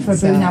 Yes. I'm ready for a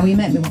brew now. Will you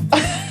make me one?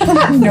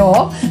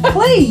 No.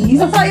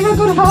 Please, I thought you were a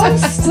good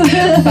host.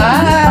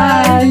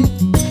 Bye. Bye.